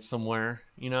blade somewhere,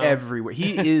 Everywhere.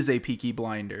 He is a Peaky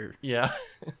Blinder. Yeah.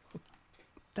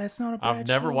 That's not a bad I've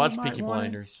never show. watched Peaky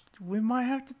Blinders. We might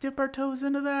have to dip our toes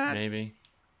into that. Maybe.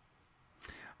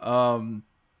 And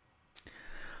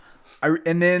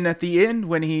then at the end,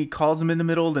 when he calls him in the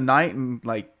middle of the night and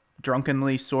like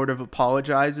drunkenly sort of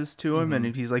apologizes to him,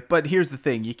 and he's like, "But here's the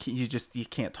thing: you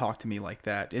can't talk to me like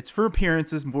that. It's for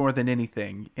appearances more than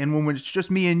anything. And when it's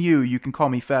just me and you can call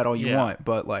me fat all you want.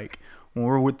 But like when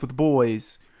we're with the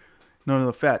boys, none of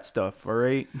the fat stuff. All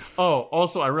right." Oh,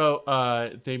 also I wrote.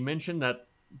 They mentioned that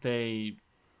they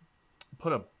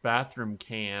put a bathroom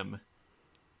cam.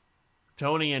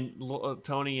 Tony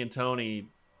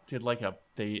did like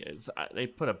they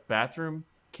put a bathroom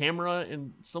camera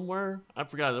in somewhere. I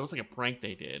forgot. It was like a prank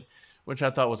they did, which I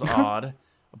thought was odd.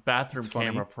 A bathroom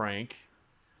camera prank.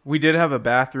 We did have a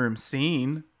bathroom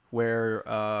scene where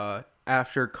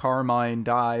after Carmine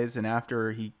dies and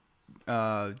after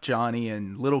Johnny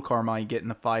and little Carmine get in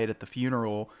the fight at the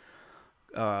funeral,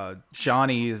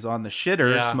 Johnny is on the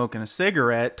shitter smoking a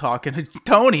cigarette, talking to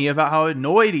Tony about how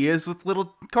annoyed he is with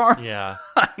little Carmine. Yeah.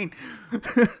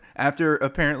 After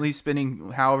apparently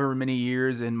spending however many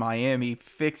years in Miami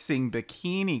fixing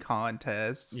bikini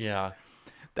contests. Yeah.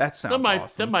 That sounds awesome.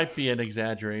 That might be an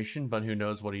exaggeration, but who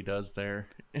knows what he does there.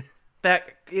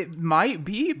 That it might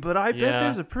be, but I bet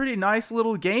there's a pretty nice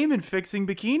little game in fixing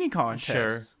bikini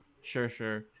contests.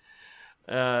 Sure.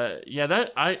 A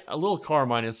little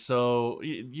Carmine is so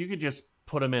you could just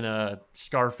put him in a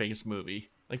Scarface movie.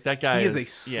 Like that guy is a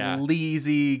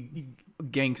sleazy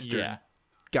gangster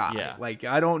guy. Yeah. Like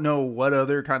I don't know what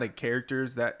other kind of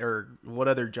characters what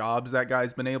other jobs that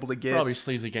guy's been able to get. Probably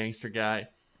sleazy gangster guy.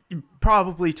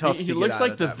 Probably tough. He looks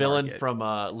like the villain market. from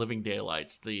Living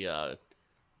Daylights, the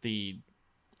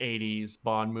 80s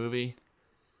Bond movie.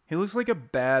 He looks like a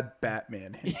bad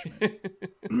Batman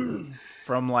henchman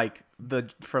from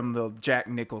the Jack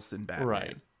Nicholson Batman.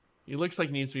 Right. He looks like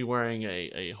he needs to be wearing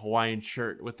a Hawaiian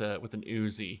shirt with an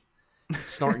Uzi,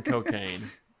 snorting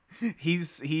cocaine. He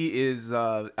is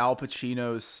Al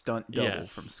Pacino's stunt double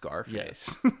from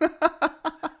Scarface. Yes.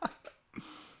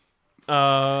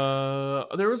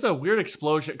 There was a weird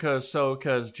explosion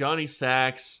because Johnny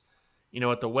Sachs,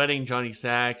 at the wedding, Johnny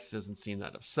Sachs doesn't seem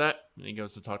that upset, and he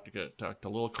goes to talk to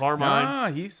little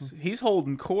Carmine. He's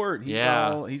holding court. He's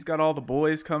got all the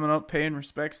boys coming up paying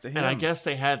respects to him. And I guess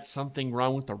they had something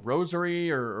wrong with the rosary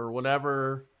or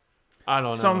whatever. I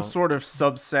don't know. Some sort of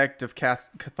subsect of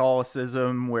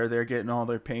Catholicism where they're getting all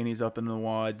their panties up in the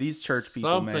wad. These church people,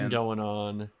 something going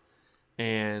on,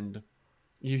 and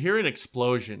you hear an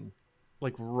explosion.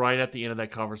 Like right at the end of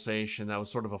that conversation, that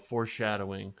was sort of a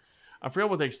foreshadowing. I forgot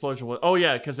what the explosion was. Oh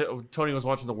yeah, because Tony was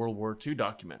watching the World War II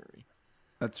documentary.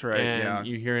 That's right. And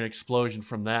you hear an explosion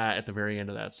from that at the very end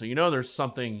of that, so there's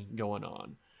something going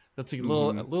on. That's a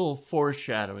little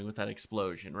foreshadowing with that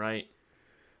explosion, right?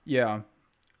 Yeah.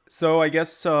 So I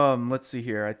guess let's see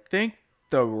here. I think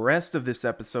the rest of this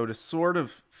episode is sort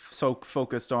of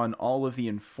focused on all of the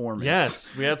informants.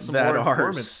 Yes, we had some more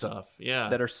informant stuff. Yeah,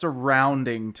 that are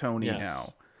surrounding Tony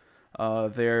now.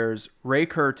 There's Ray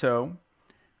Curto,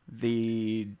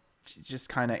 the just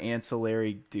kind of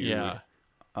ancillary dude. Yeah.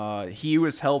 He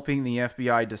was helping the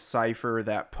FBI decipher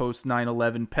that post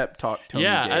 9/11 pep talk Tony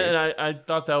gave. And I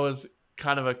thought that was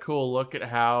kind of a cool look at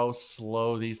how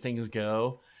slow these things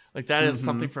go. Like that is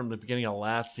something from the beginning of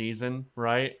last season,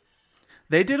 right?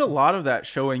 They did a lot of that,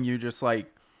 showing you just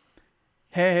like,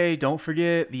 hey, don't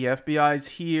forget the FBI's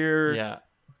here. Yeah.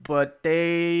 But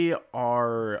they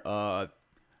are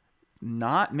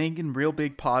not making real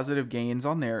big positive gains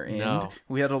on their end. No.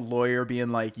 We had a lawyer being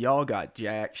like, y'all got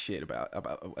jack shit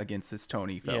about against this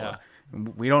Tony fella. Yeah.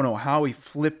 We don't know how he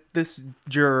flipped this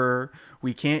juror.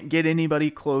 We can't get anybody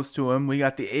close to him. We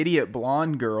got the idiot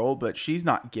blonde girl, but she's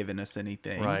not giving us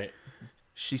anything. Right.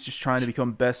 She's just trying to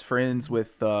become best friends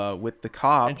with the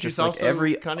cop. And she's just like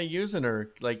also kind of using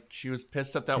her. Like she was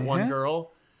pissed at that one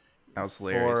girl. That was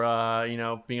hilarious.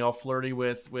 For being all flirty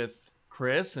with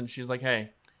Chris, and she's like,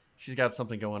 hey, she's got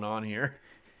something going on here.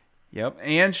 Yep,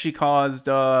 and she caused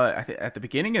at the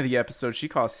beginning of the episode, she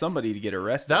caused somebody to get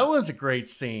arrested. That was a great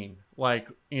scene. Like,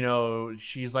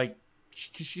 she's like,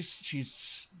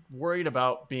 she's worried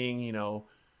about being,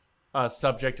 a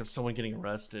subject of someone getting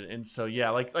arrested, and so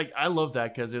like I love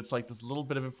that because it's like this little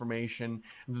bit of information,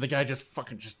 and the guy just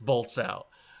fucking bolts out.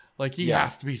 Like he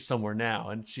has to be somewhere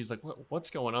now, and she's like, "What's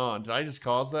going on? Did I just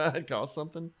cause that? Cause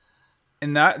something?"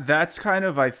 And that's kind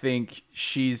of, I think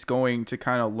she's going to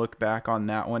kind of look back on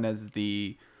that one as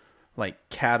the like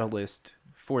catalyst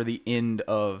for the end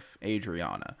of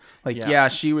Adriana. Like,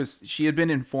 she had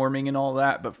been informing and all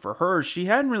that, but for her, she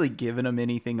hadn't really given him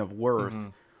anything of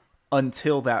worth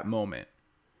until that moment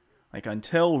Like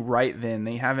until right then,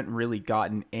 they haven't really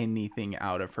gotten anything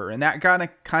out of her. And that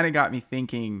kind of got me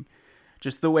thinking,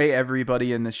 just the way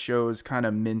everybody in the show's kind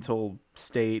of mental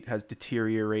state has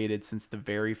deteriorated since the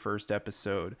very first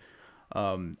episode.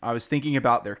 I was thinking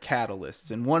about their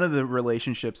catalysts, and one of the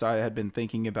relationships I had been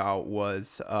thinking about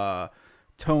was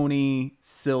Tony,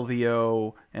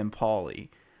 Silvio, and Paulie.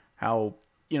 How,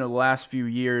 the last few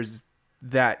years,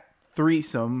 that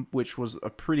threesome, which was a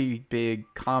pretty big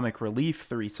comic relief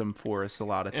threesome for us a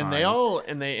lot of times.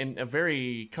 And they in a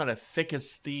very kind of thick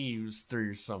as thieves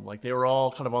threesome. Like they were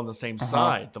all kind of on the same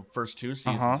side, the first 2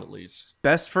 seasons at least.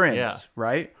 Best friends,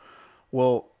 right?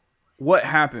 Well, what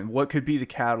happened? What could be the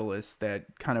catalyst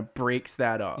that kind of breaks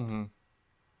that up? Mm-hmm.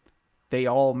 They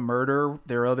all murder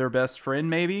their other best friend,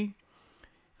 maybe?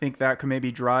 Think that could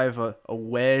maybe drive a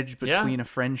wedge between a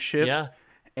friendship? Yeah.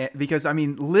 Because,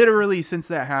 literally since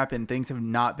that happened, things have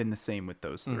not been the same with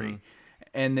those 3. Mm-hmm.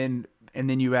 And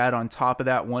then you add on top of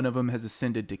that, one of them has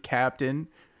ascended to captain.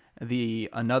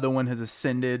 Another one has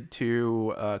ascended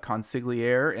to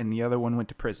consigliere, and the other one went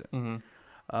to prison.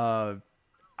 Mm-hmm.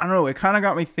 I don't know. It kind of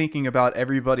got me thinking about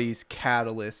everybody's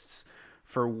catalysts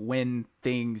for when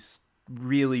things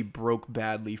really broke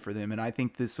badly for them. And I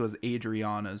think this was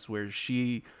Adriana's, where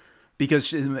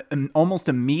because almost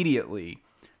immediately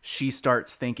she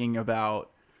starts thinking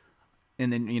about,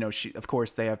 and then, she, of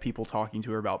course, they have people talking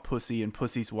to her about Pussy and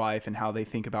Pussy's wife and how they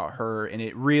think about her. And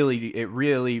it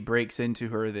really breaks into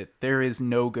her that there is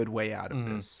no good way out of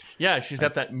this. Yeah. She's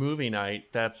at that movie night.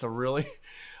 That's a really,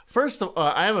 first of all,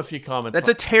 I have a few comments. That's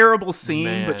a terrible scene,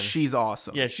 Man. but she's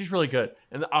awesome. Yeah. She's really good.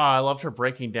 And I loved her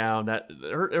breaking down that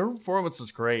her performance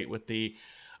was great with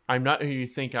I'm not who you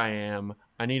think I am.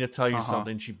 I need to tell you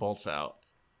something. She bolts out.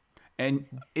 And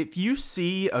if you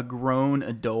see a grown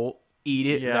adult eat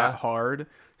it that hard,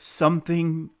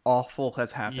 something awful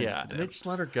has happened to them. And they just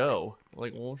let her go.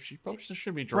 Like, well, she probably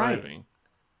should be driving.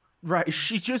 Right.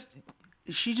 She just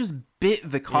bit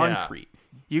the concrete.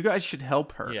 You guys should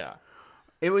help her. Yeah.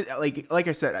 It was like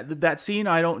I said, that scene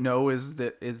I don't know is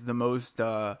the most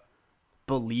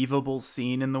believable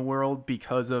scene in the world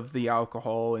because of the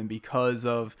alcohol and because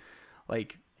of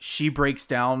she breaks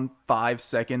down 5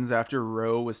 seconds after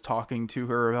Ro was talking to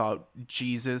her about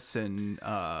Jesus and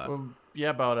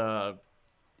about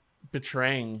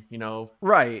betraying,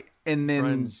 right. And then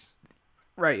friends.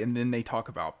 Right, and then they talk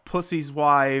about Pussy's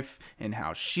wife and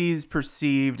how she's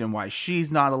perceived and why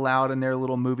she's not allowed in their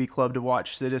little movie club to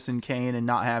watch Citizen Kane and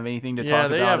not have anything to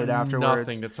talk about it afterwards.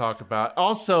 Nothing to talk about.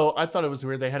 Also, I thought it was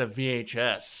weird they had a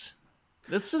VHS.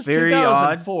 This is Very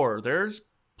 2004. odd. There's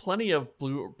plenty of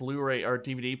Blu-ray or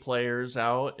DVD players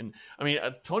out, and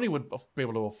Tony would be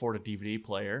able to afford a DVD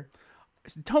player.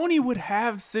 Tony would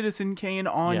have Citizen Kane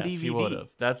on DVD. Yes, he would have.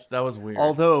 That was weird.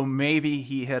 Although maybe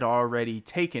he had already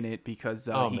taken it because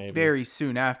he very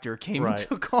soon after came and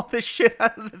took all this shit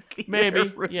out of the theater.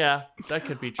 Maybe, yeah, that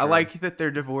could be true. I like that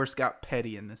their divorce got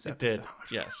petty in this episode. It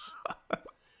did, yes.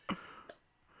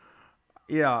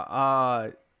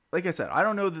 Yeah, like I said, I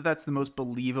don't know that that's the most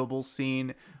believable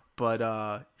scene,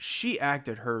 but she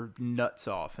acted her nuts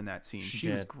off in that scene. She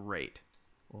was great.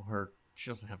 Well, she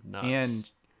doesn't have nuts.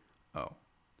 And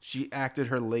she acted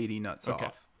her lady nuts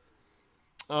off.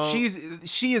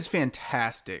 She is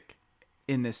fantastic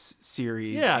in this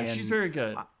series. Yeah, and she's very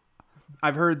good.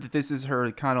 I've heard that this is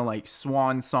her kind of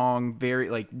swan song,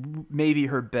 very maybe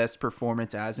her best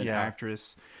performance as an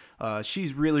actress.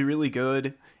 She's really, really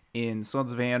good in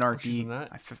Sons of Anarchy. She's in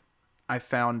that? I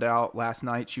found out last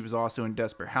night she was also in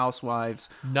Desperate Housewives.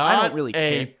 Not I don't really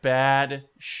care. a bad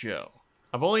show.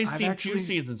 I've only seen 2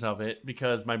 seasons of it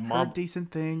because my mom heard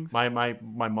decent things. My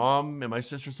mom and my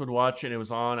sisters would watch it. It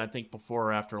was on, I think, before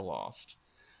or after Lost.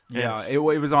 Yeah, it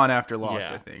was on after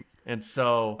Lost, I think. And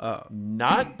so,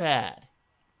 not bad.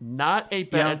 Not a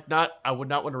bad. I would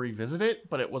not want to revisit it,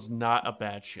 but it was not a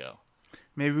bad show.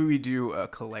 Maybe we do a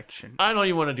collection. I don't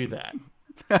even want to do that.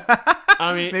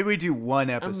 Maybe we do one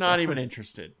episode. I'm not even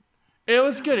interested. It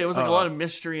was good. It was a lot of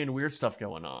mystery and weird stuff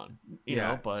going on. You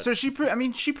know, but so she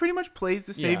pretty much plays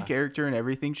the same character in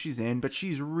everything she's in, but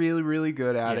she's really, really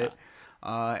good at it.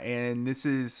 And this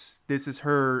is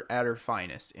her at her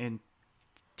finest, and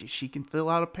she can fill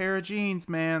out a pair of jeans,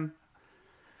 man.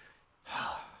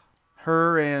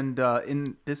 Her and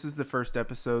this is the first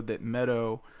episode that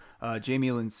Meadow,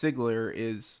 Jamie Lynn Sigler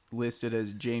is listed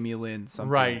as Jamie Lynn something.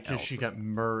 Right, because she got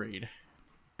married.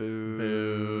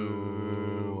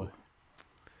 Boo.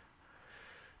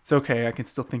 It's okay. I can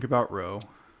still think about Ro.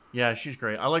 Yeah, she's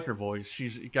great. I like her voice.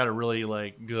 She's got a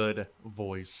really good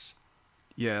voice.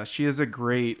 Yeah, she is a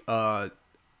great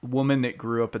woman that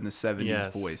grew up in the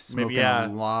 70s voice, smoking a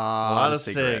lot of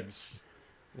cigarettes.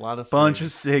 A lot of bunch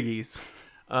of cigs.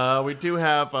 ciggies. We do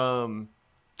have, the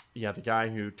guy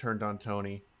who turned on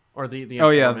Tony, or the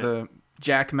the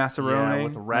Jack Massarone.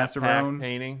 with the Rat Pack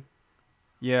painting.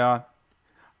 Yeah,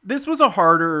 this was a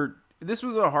harder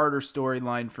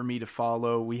storyline for me to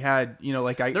follow. We had,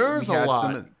 There's a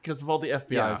lot because of all the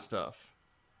FBI stuff.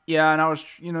 Yeah, and I was,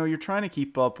 you're trying to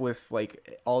keep up with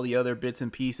like all the other bits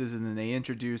and pieces, and then they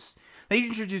introduced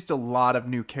a lot of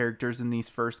new characters in these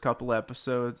first couple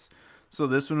episodes. So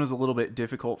this one was a little bit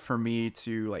difficult for me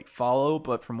to like follow,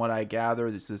 but from what I gather,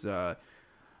 this is a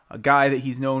guy that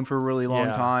he's known for a really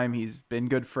long time. He's been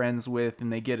good friends with,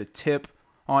 and they get a tip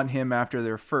on him after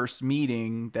their first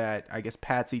meeting that I guess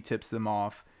Patsy tips them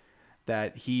off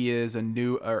that he is an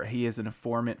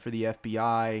informant for the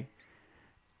FBI.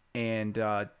 And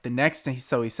the next day,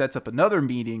 so he sets up another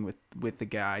meeting with the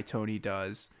guy. Tony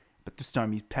does, but this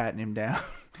time he's patting him down,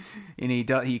 and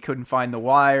he couldn't find the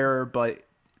wire, but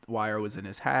the wire was in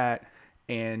his hat,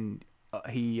 and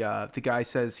the guy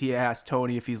says he asked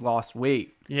Tony if he's lost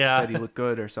weight. Yeah, said he looked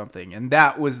good or something, and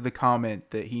that was the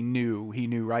comment that he knew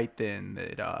right then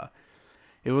that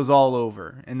it was all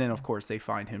over. And then of course they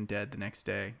find him dead the next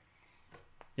day.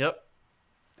 Yep.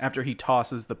 After he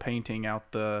tosses the painting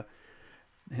out the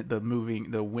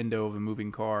window of a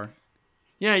moving car.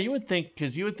 Yeah, you would think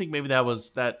maybe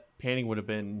that painting would have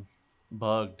been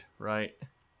bugged, right?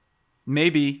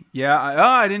 Maybe. Yeah.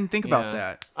 I didn't think about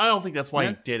that. I don't think that's why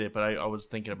he did it, but I was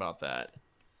thinking about that.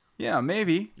 Yeah,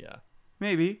 maybe. Yeah.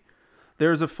 Maybe.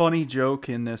 There's a funny joke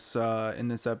in this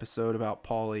episode about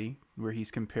Paulie where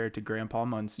he's compared to Grandpa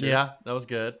Munster. Yeah, that was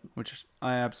good. Which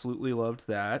I absolutely loved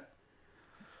that.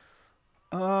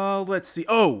 Let's see.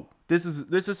 Oh, this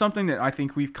is something that I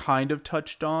think we've kind of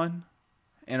touched on,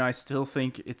 and I still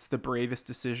think it's the bravest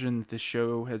decision that this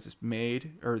show has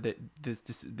made, or that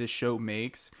this show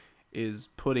makes, is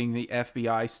putting the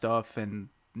FBI stuff and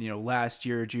last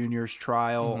year Junior's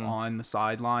trial on the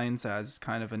sidelines as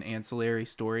kind of an ancillary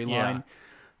storyline. Yeah.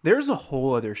 There's a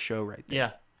whole other show right there.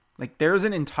 Yeah. Like there's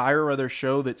an entire other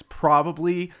show that's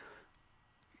probably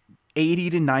 80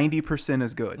 to 90%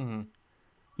 as good. Mm-hmm.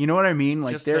 You know what I mean?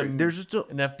 Like there's just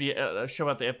an FBI a show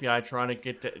about the FBI trying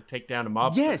to take down a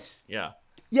mobster. Yes. Yeah.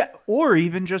 Yeah, or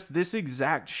even just this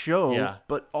exact show,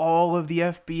 but all of the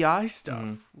FBI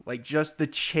stuff, like just the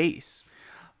chase.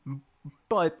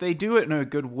 But they do it in a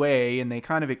good way, and they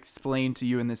kind of explain to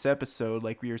you in this episode,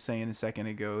 like we were saying a second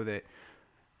ago, that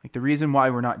like the reason why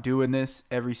we're not doing this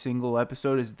every single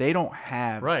episode is they don't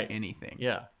have anything.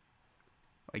 Yeah.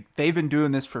 Like they've been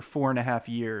doing this for 4.5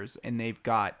 years, and they've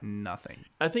got nothing.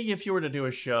 I think if you were to do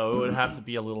a show, it would have to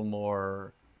be a little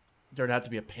more. There'd have to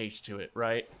be a pace to it,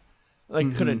 right?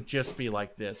 Like, couldn't just be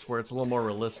like this, where it's a little more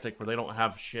realistic, where they don't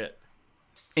have shit.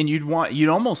 And you'd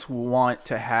almost want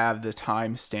to have the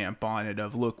timestamp on it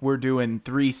of, look, we're doing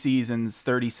 3 seasons,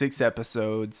 36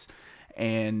 episodes,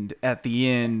 and at the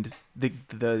end,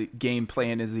 the game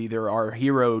plan is either our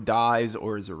hero dies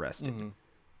or is arrested. Mm-hmm.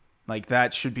 Like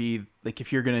that should be like,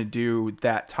 if you're gonna do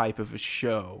that type of a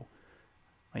show,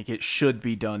 like it should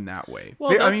be done that way.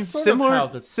 Well, I mean,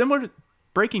 similar to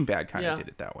Breaking Bad kind of did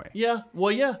it that way. Yeah.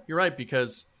 Well, yeah, you're right,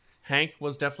 because Hank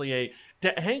was definitely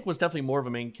more of a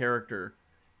main character,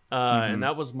 and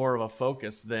that was more of a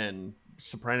focus than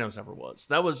Sopranos ever was.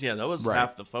 That was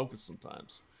half the focus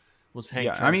sometimes. Was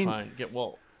Hank trying to get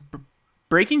Walt.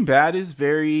 Breaking Bad is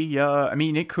very,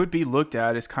 it could be looked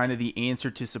at as kind of the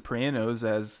answer to Sopranos,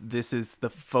 as this is the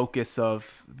focus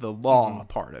of the law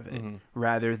part of it,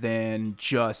 rather than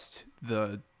just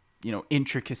the,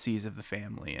 intricacies of the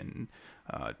family and,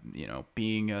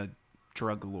 being a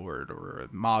drug lord or a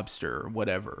mobster or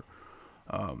whatever.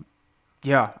 I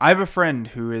have a friend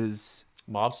who is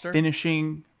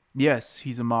finishing. Yes,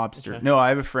 he's a mobster. Okay. No, I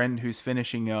have a friend who's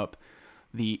finishing up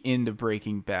the end of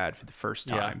Breaking Bad for the first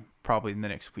time, probably in the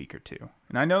next week or two.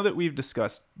 And I know that we've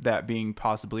discussed that being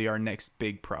possibly our next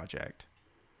big project.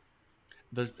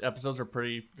 The episodes are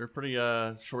pretty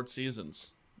short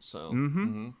seasons. So,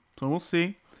 So we'll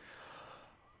see.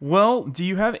 Well, do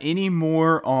you have any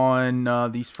more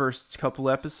on these first couple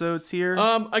episodes here?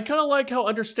 I kind of like how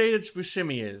understated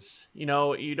Buscemi is. You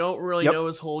don't really know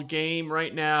his whole game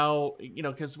right now.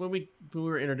 Because when we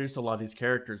were introduced to a lot of these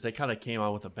characters, they kind of came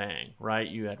out with a bang, right?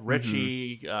 You had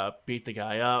Richie beat the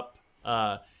guy up.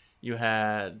 You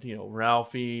had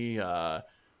Ralphie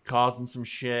causing some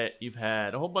shit. You've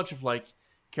had a whole bunch of like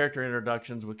character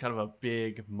introductions with kind of a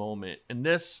big moment, and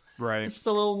this is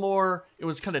a little more. It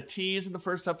was kind of teased in the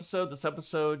first episode. This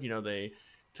episode,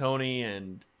 Tony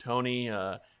and Tony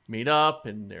meet up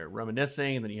and they're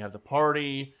reminiscing, and then you have the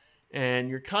party, and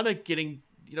you're kind of getting,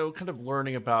 kind of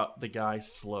learning about the guy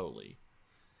slowly.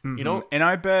 And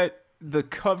I bet the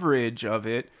coverage of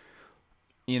it,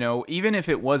 you know, even if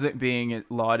it wasn't being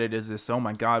lauded as this, oh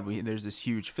my God, there's this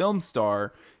huge film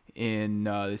star in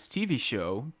this TV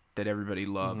show that everybody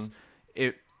loves,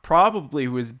 it probably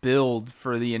was billed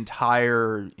for the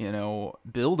entire, you know,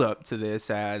 build up to this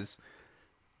as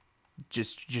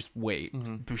just wait,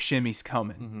 Buscemi's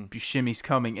coming, Buscemi's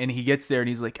coming, and he gets there and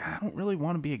he's like, I don't really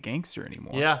want to be a gangster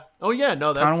anymore. Yeah. Oh yeah.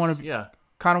 No, that's kind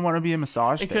of want to be a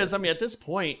massage because therapist. I mean, at this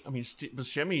point, I mean,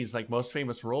 Buscemi's like most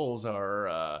famous roles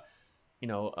are,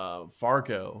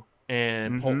 Fargo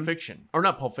and Pulp Fiction, or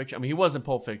not Pulp Fiction. I mean, he was in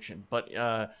Pulp Fiction, but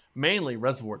mainly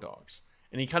Reservoir Dogs,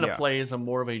 and he kind of plays a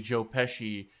more of a Joe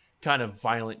Pesci kind of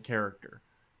violent character,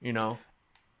 you know.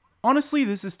 Honestly,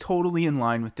 this is totally in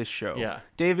line with this show. Yeah.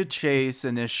 David Chase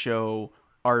and this show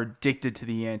are addicted to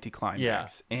the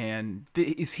anticlimax, and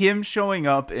is him showing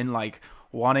up and like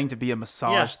wanting to be a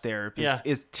massage therapist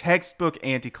is textbook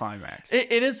anticlimax.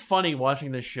 It is funny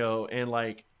watching this show and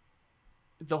like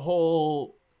the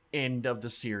whole end of the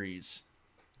series,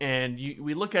 and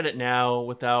we look at it now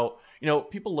without, you know,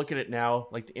 people look at it now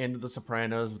like the end of The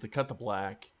Sopranos with the cut to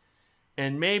black,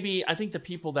 and maybe I think the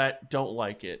people that don't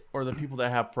like it or the people that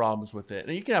have problems with it,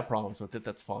 and you can have problems with it,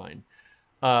 that's fine,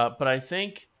 but I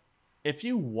think if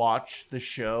you watch the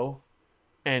show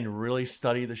and really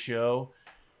study the show,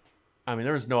 I mean,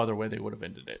 there was no other way they would have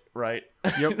ended it, right?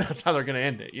 Yep. That's how they're going to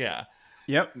end it. Yeah.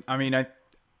 Yep. I mean, I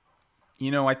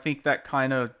think that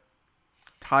kind of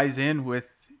ties in with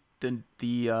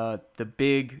the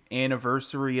big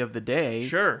anniversary of the day.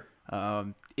 Sure.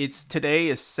 Today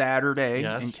is Saturday,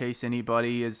 yes, in case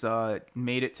anybody has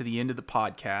made it to the end of the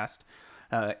podcast.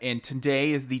 And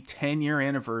today is the 10-year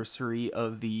anniversary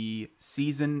of the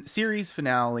series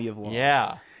finale of Lost.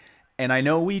 Yeah. And I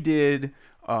know we did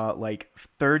like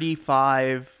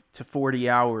 35 to 40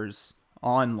 hours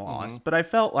on Lost, but I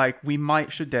felt like we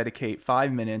should dedicate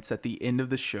 5 minutes at the end of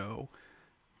the show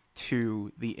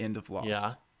to the end of Lost.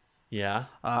 Yeah. Yeah.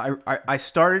 I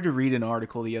started to read an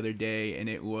article the other day, and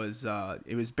it was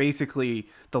basically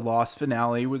the Lost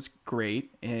finale was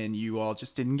great, and you all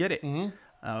just didn't get it,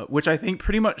 which I think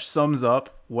pretty much sums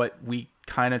up what we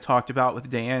kind of talked about with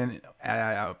Dan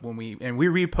when we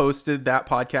reposted that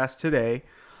podcast today.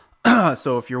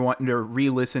 So if you're wanting to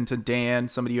re-listen to Dan,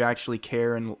 somebody you actually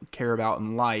care about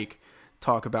and like,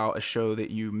 talk about a show that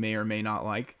you may or may not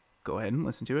like, go ahead and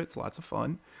listen to it. It's lots of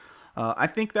fun. I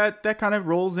think that kind of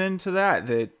rolls into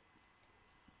that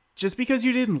just because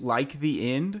you didn't like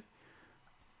the end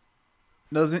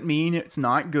doesn't mean it's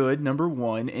not good, number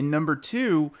one. And number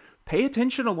two, pay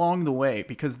attention along the way,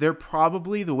 because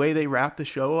the way they wrap the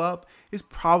show up is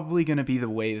probably going to be the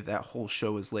way that whole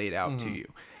show is laid out to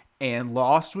you. And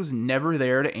Lost was never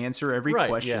there to answer every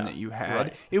question that you had.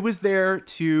 Right. It was there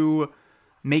to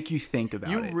make you think about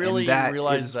it. Really and that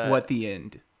realize is that. What the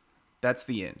end. That's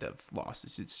the end of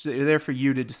Lost. It's there for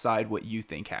you to decide what you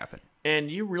think happened.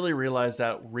 And you really realize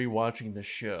that rewatching the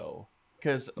show,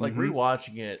 because like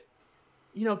rewatching it,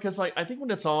 you know, because like I think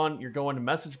when it's on, you're going to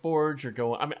message boards. I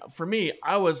mean, for me,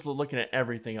 I was looking at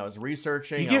everything. I was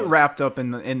researching. You get wrapped up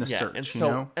in the search. And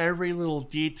so every little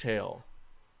detail.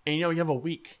 And, you know, you have a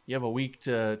week. You have a week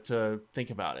to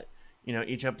think about it, you know,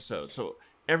 each episode. So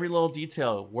every little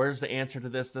detail, where's the answer to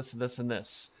this, this, and this, and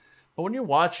this. But when you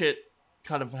watch it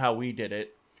kind of how we did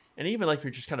it, and even like if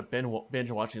you're just kind of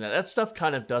binge watching that stuff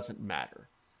kind of doesn't matter,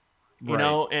 you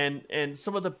know? And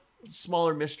some of the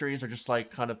smaller mysteries are just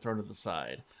like kind of thrown to the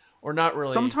side or not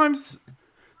really. Sometimes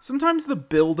the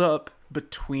build-up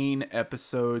between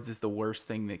episodes is the worst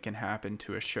thing that can happen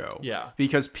to a show. Yeah.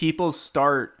 Because people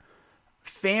start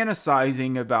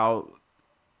fantasizing about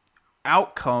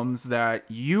outcomes that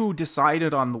you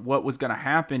decided on what was going to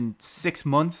happen 6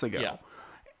 months ago. Yeah.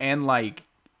 And like,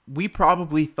 we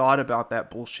probably thought about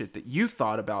that bullshit that you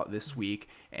thought about this week,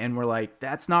 and we're like,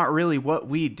 that's not really what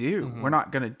we do. We're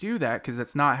not going to do that because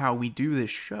that's not how we do this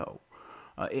show.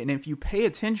 And if you pay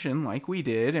attention like we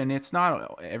did, and it's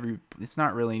not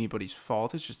really anybody's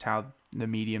fault, it's just how the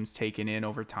medium's taken in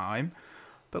over time.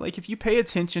 But like, if you pay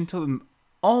attention to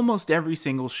almost every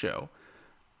single show,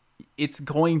 it's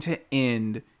going to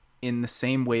end in the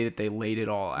same way that they laid it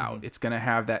all out. It's going to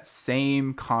have that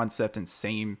same concept and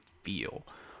same feel.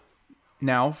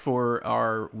 Now for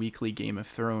our weekly Game of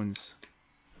Thrones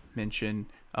mention,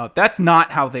 that's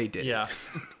not how they did it.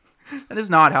 That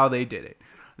is not how they did it.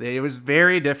 It was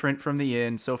very different from the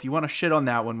end. So if you want to shit on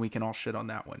that one, we can all shit on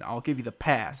that one. I'll give you the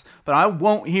pass, but I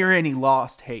won't hear any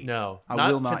Lost hate. No,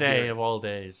 I will not today hear of all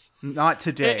days. Not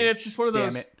today. And it's just one of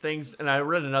those things. And I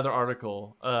read another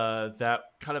article that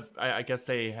kind of, I guess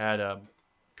they had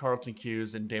Carlton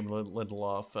Cuse and Damon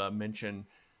Lindelof mention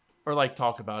or like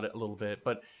talk about it a little bit.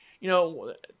 But, you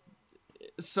know,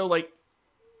 so like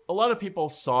a lot of people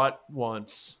saw it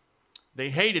once, they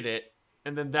hated it,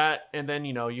 and then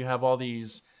you have all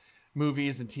these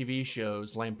movies and TV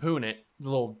shows lampoon it,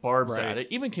 little barbs Right. at it.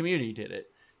 Even Community did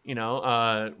it,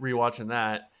 rewatching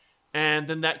that, and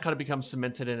then that kind of becomes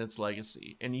cemented in its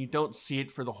legacy, and you don't see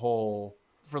it for the whole,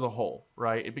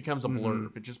 right? It becomes a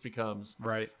blurb. It just becomes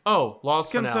Right. oh,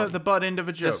 lost Becomes finale, the butt end of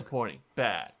a joke. disappointing,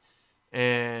 bad,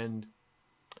 and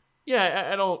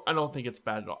yeah, I don't think it's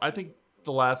bad at all. I think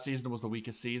the last season was the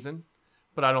weakest season,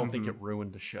 but I don't think it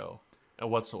ruined the show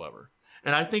whatsoever.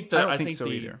 And I think I don't think so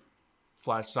the either.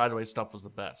 Flash Sideways stuff was the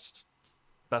best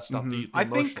stuff. The I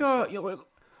think emotional stuff.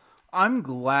 I'm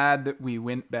glad that we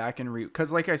went back and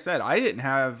because like I said, I didn't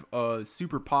have a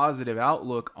super positive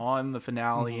outlook on the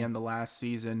finale and the last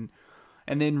season,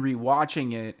 and then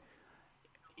rewatching it,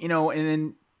 and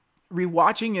then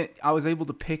rewatching it, I was able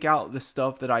to pick out the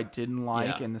stuff that I didn't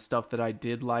like Yeah. and the stuff that I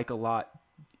did like a lot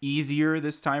easier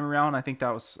this time around. I think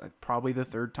that was probably the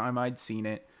third time I'd seen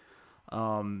it.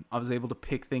 I was able to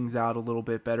pick things out a little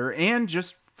bit better and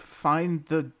just find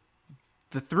the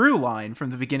through line from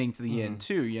the beginning to the end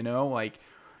too, like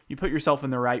you put yourself in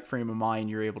the right frame of mind,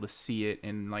 you're able to see it.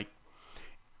 And like,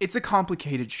 it's a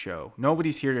complicated show.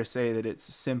 Nobody's here to say that it's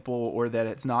simple or that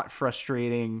it's not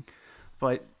frustrating,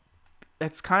 but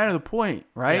that's kind of the point,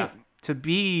 right? Yeah. To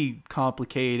be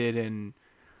complicated. And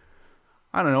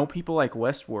I don't know, people like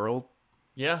Westworld.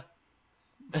 Yeah.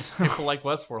 People like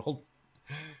Westworld.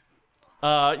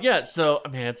 Yeah, so I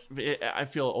mean, I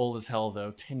feel old as hell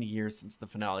though. 10 years since the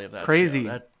finale of that Crazy. show.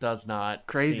 That does not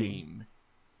seem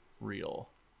real.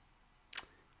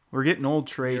 We're getting old,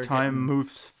 Trey. We're Time getting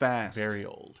moves fast. Very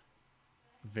old.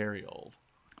 Very old.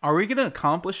 Are we going to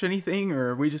accomplish anything,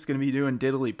 or are we just going to be doing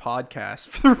diddly podcasts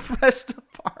for the rest of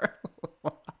our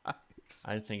lives?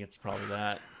 I think it's probably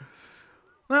that.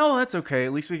 Well, that's okay.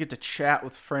 At least we get to chat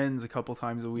with friends a couple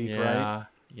times a week, right?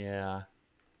 Yeah.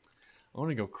 I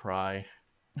want to go cry.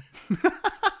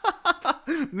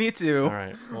 Me too. All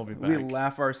right, we'll be back. We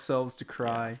laugh ourselves to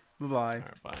cry. Bye-bye. All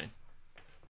right, bye.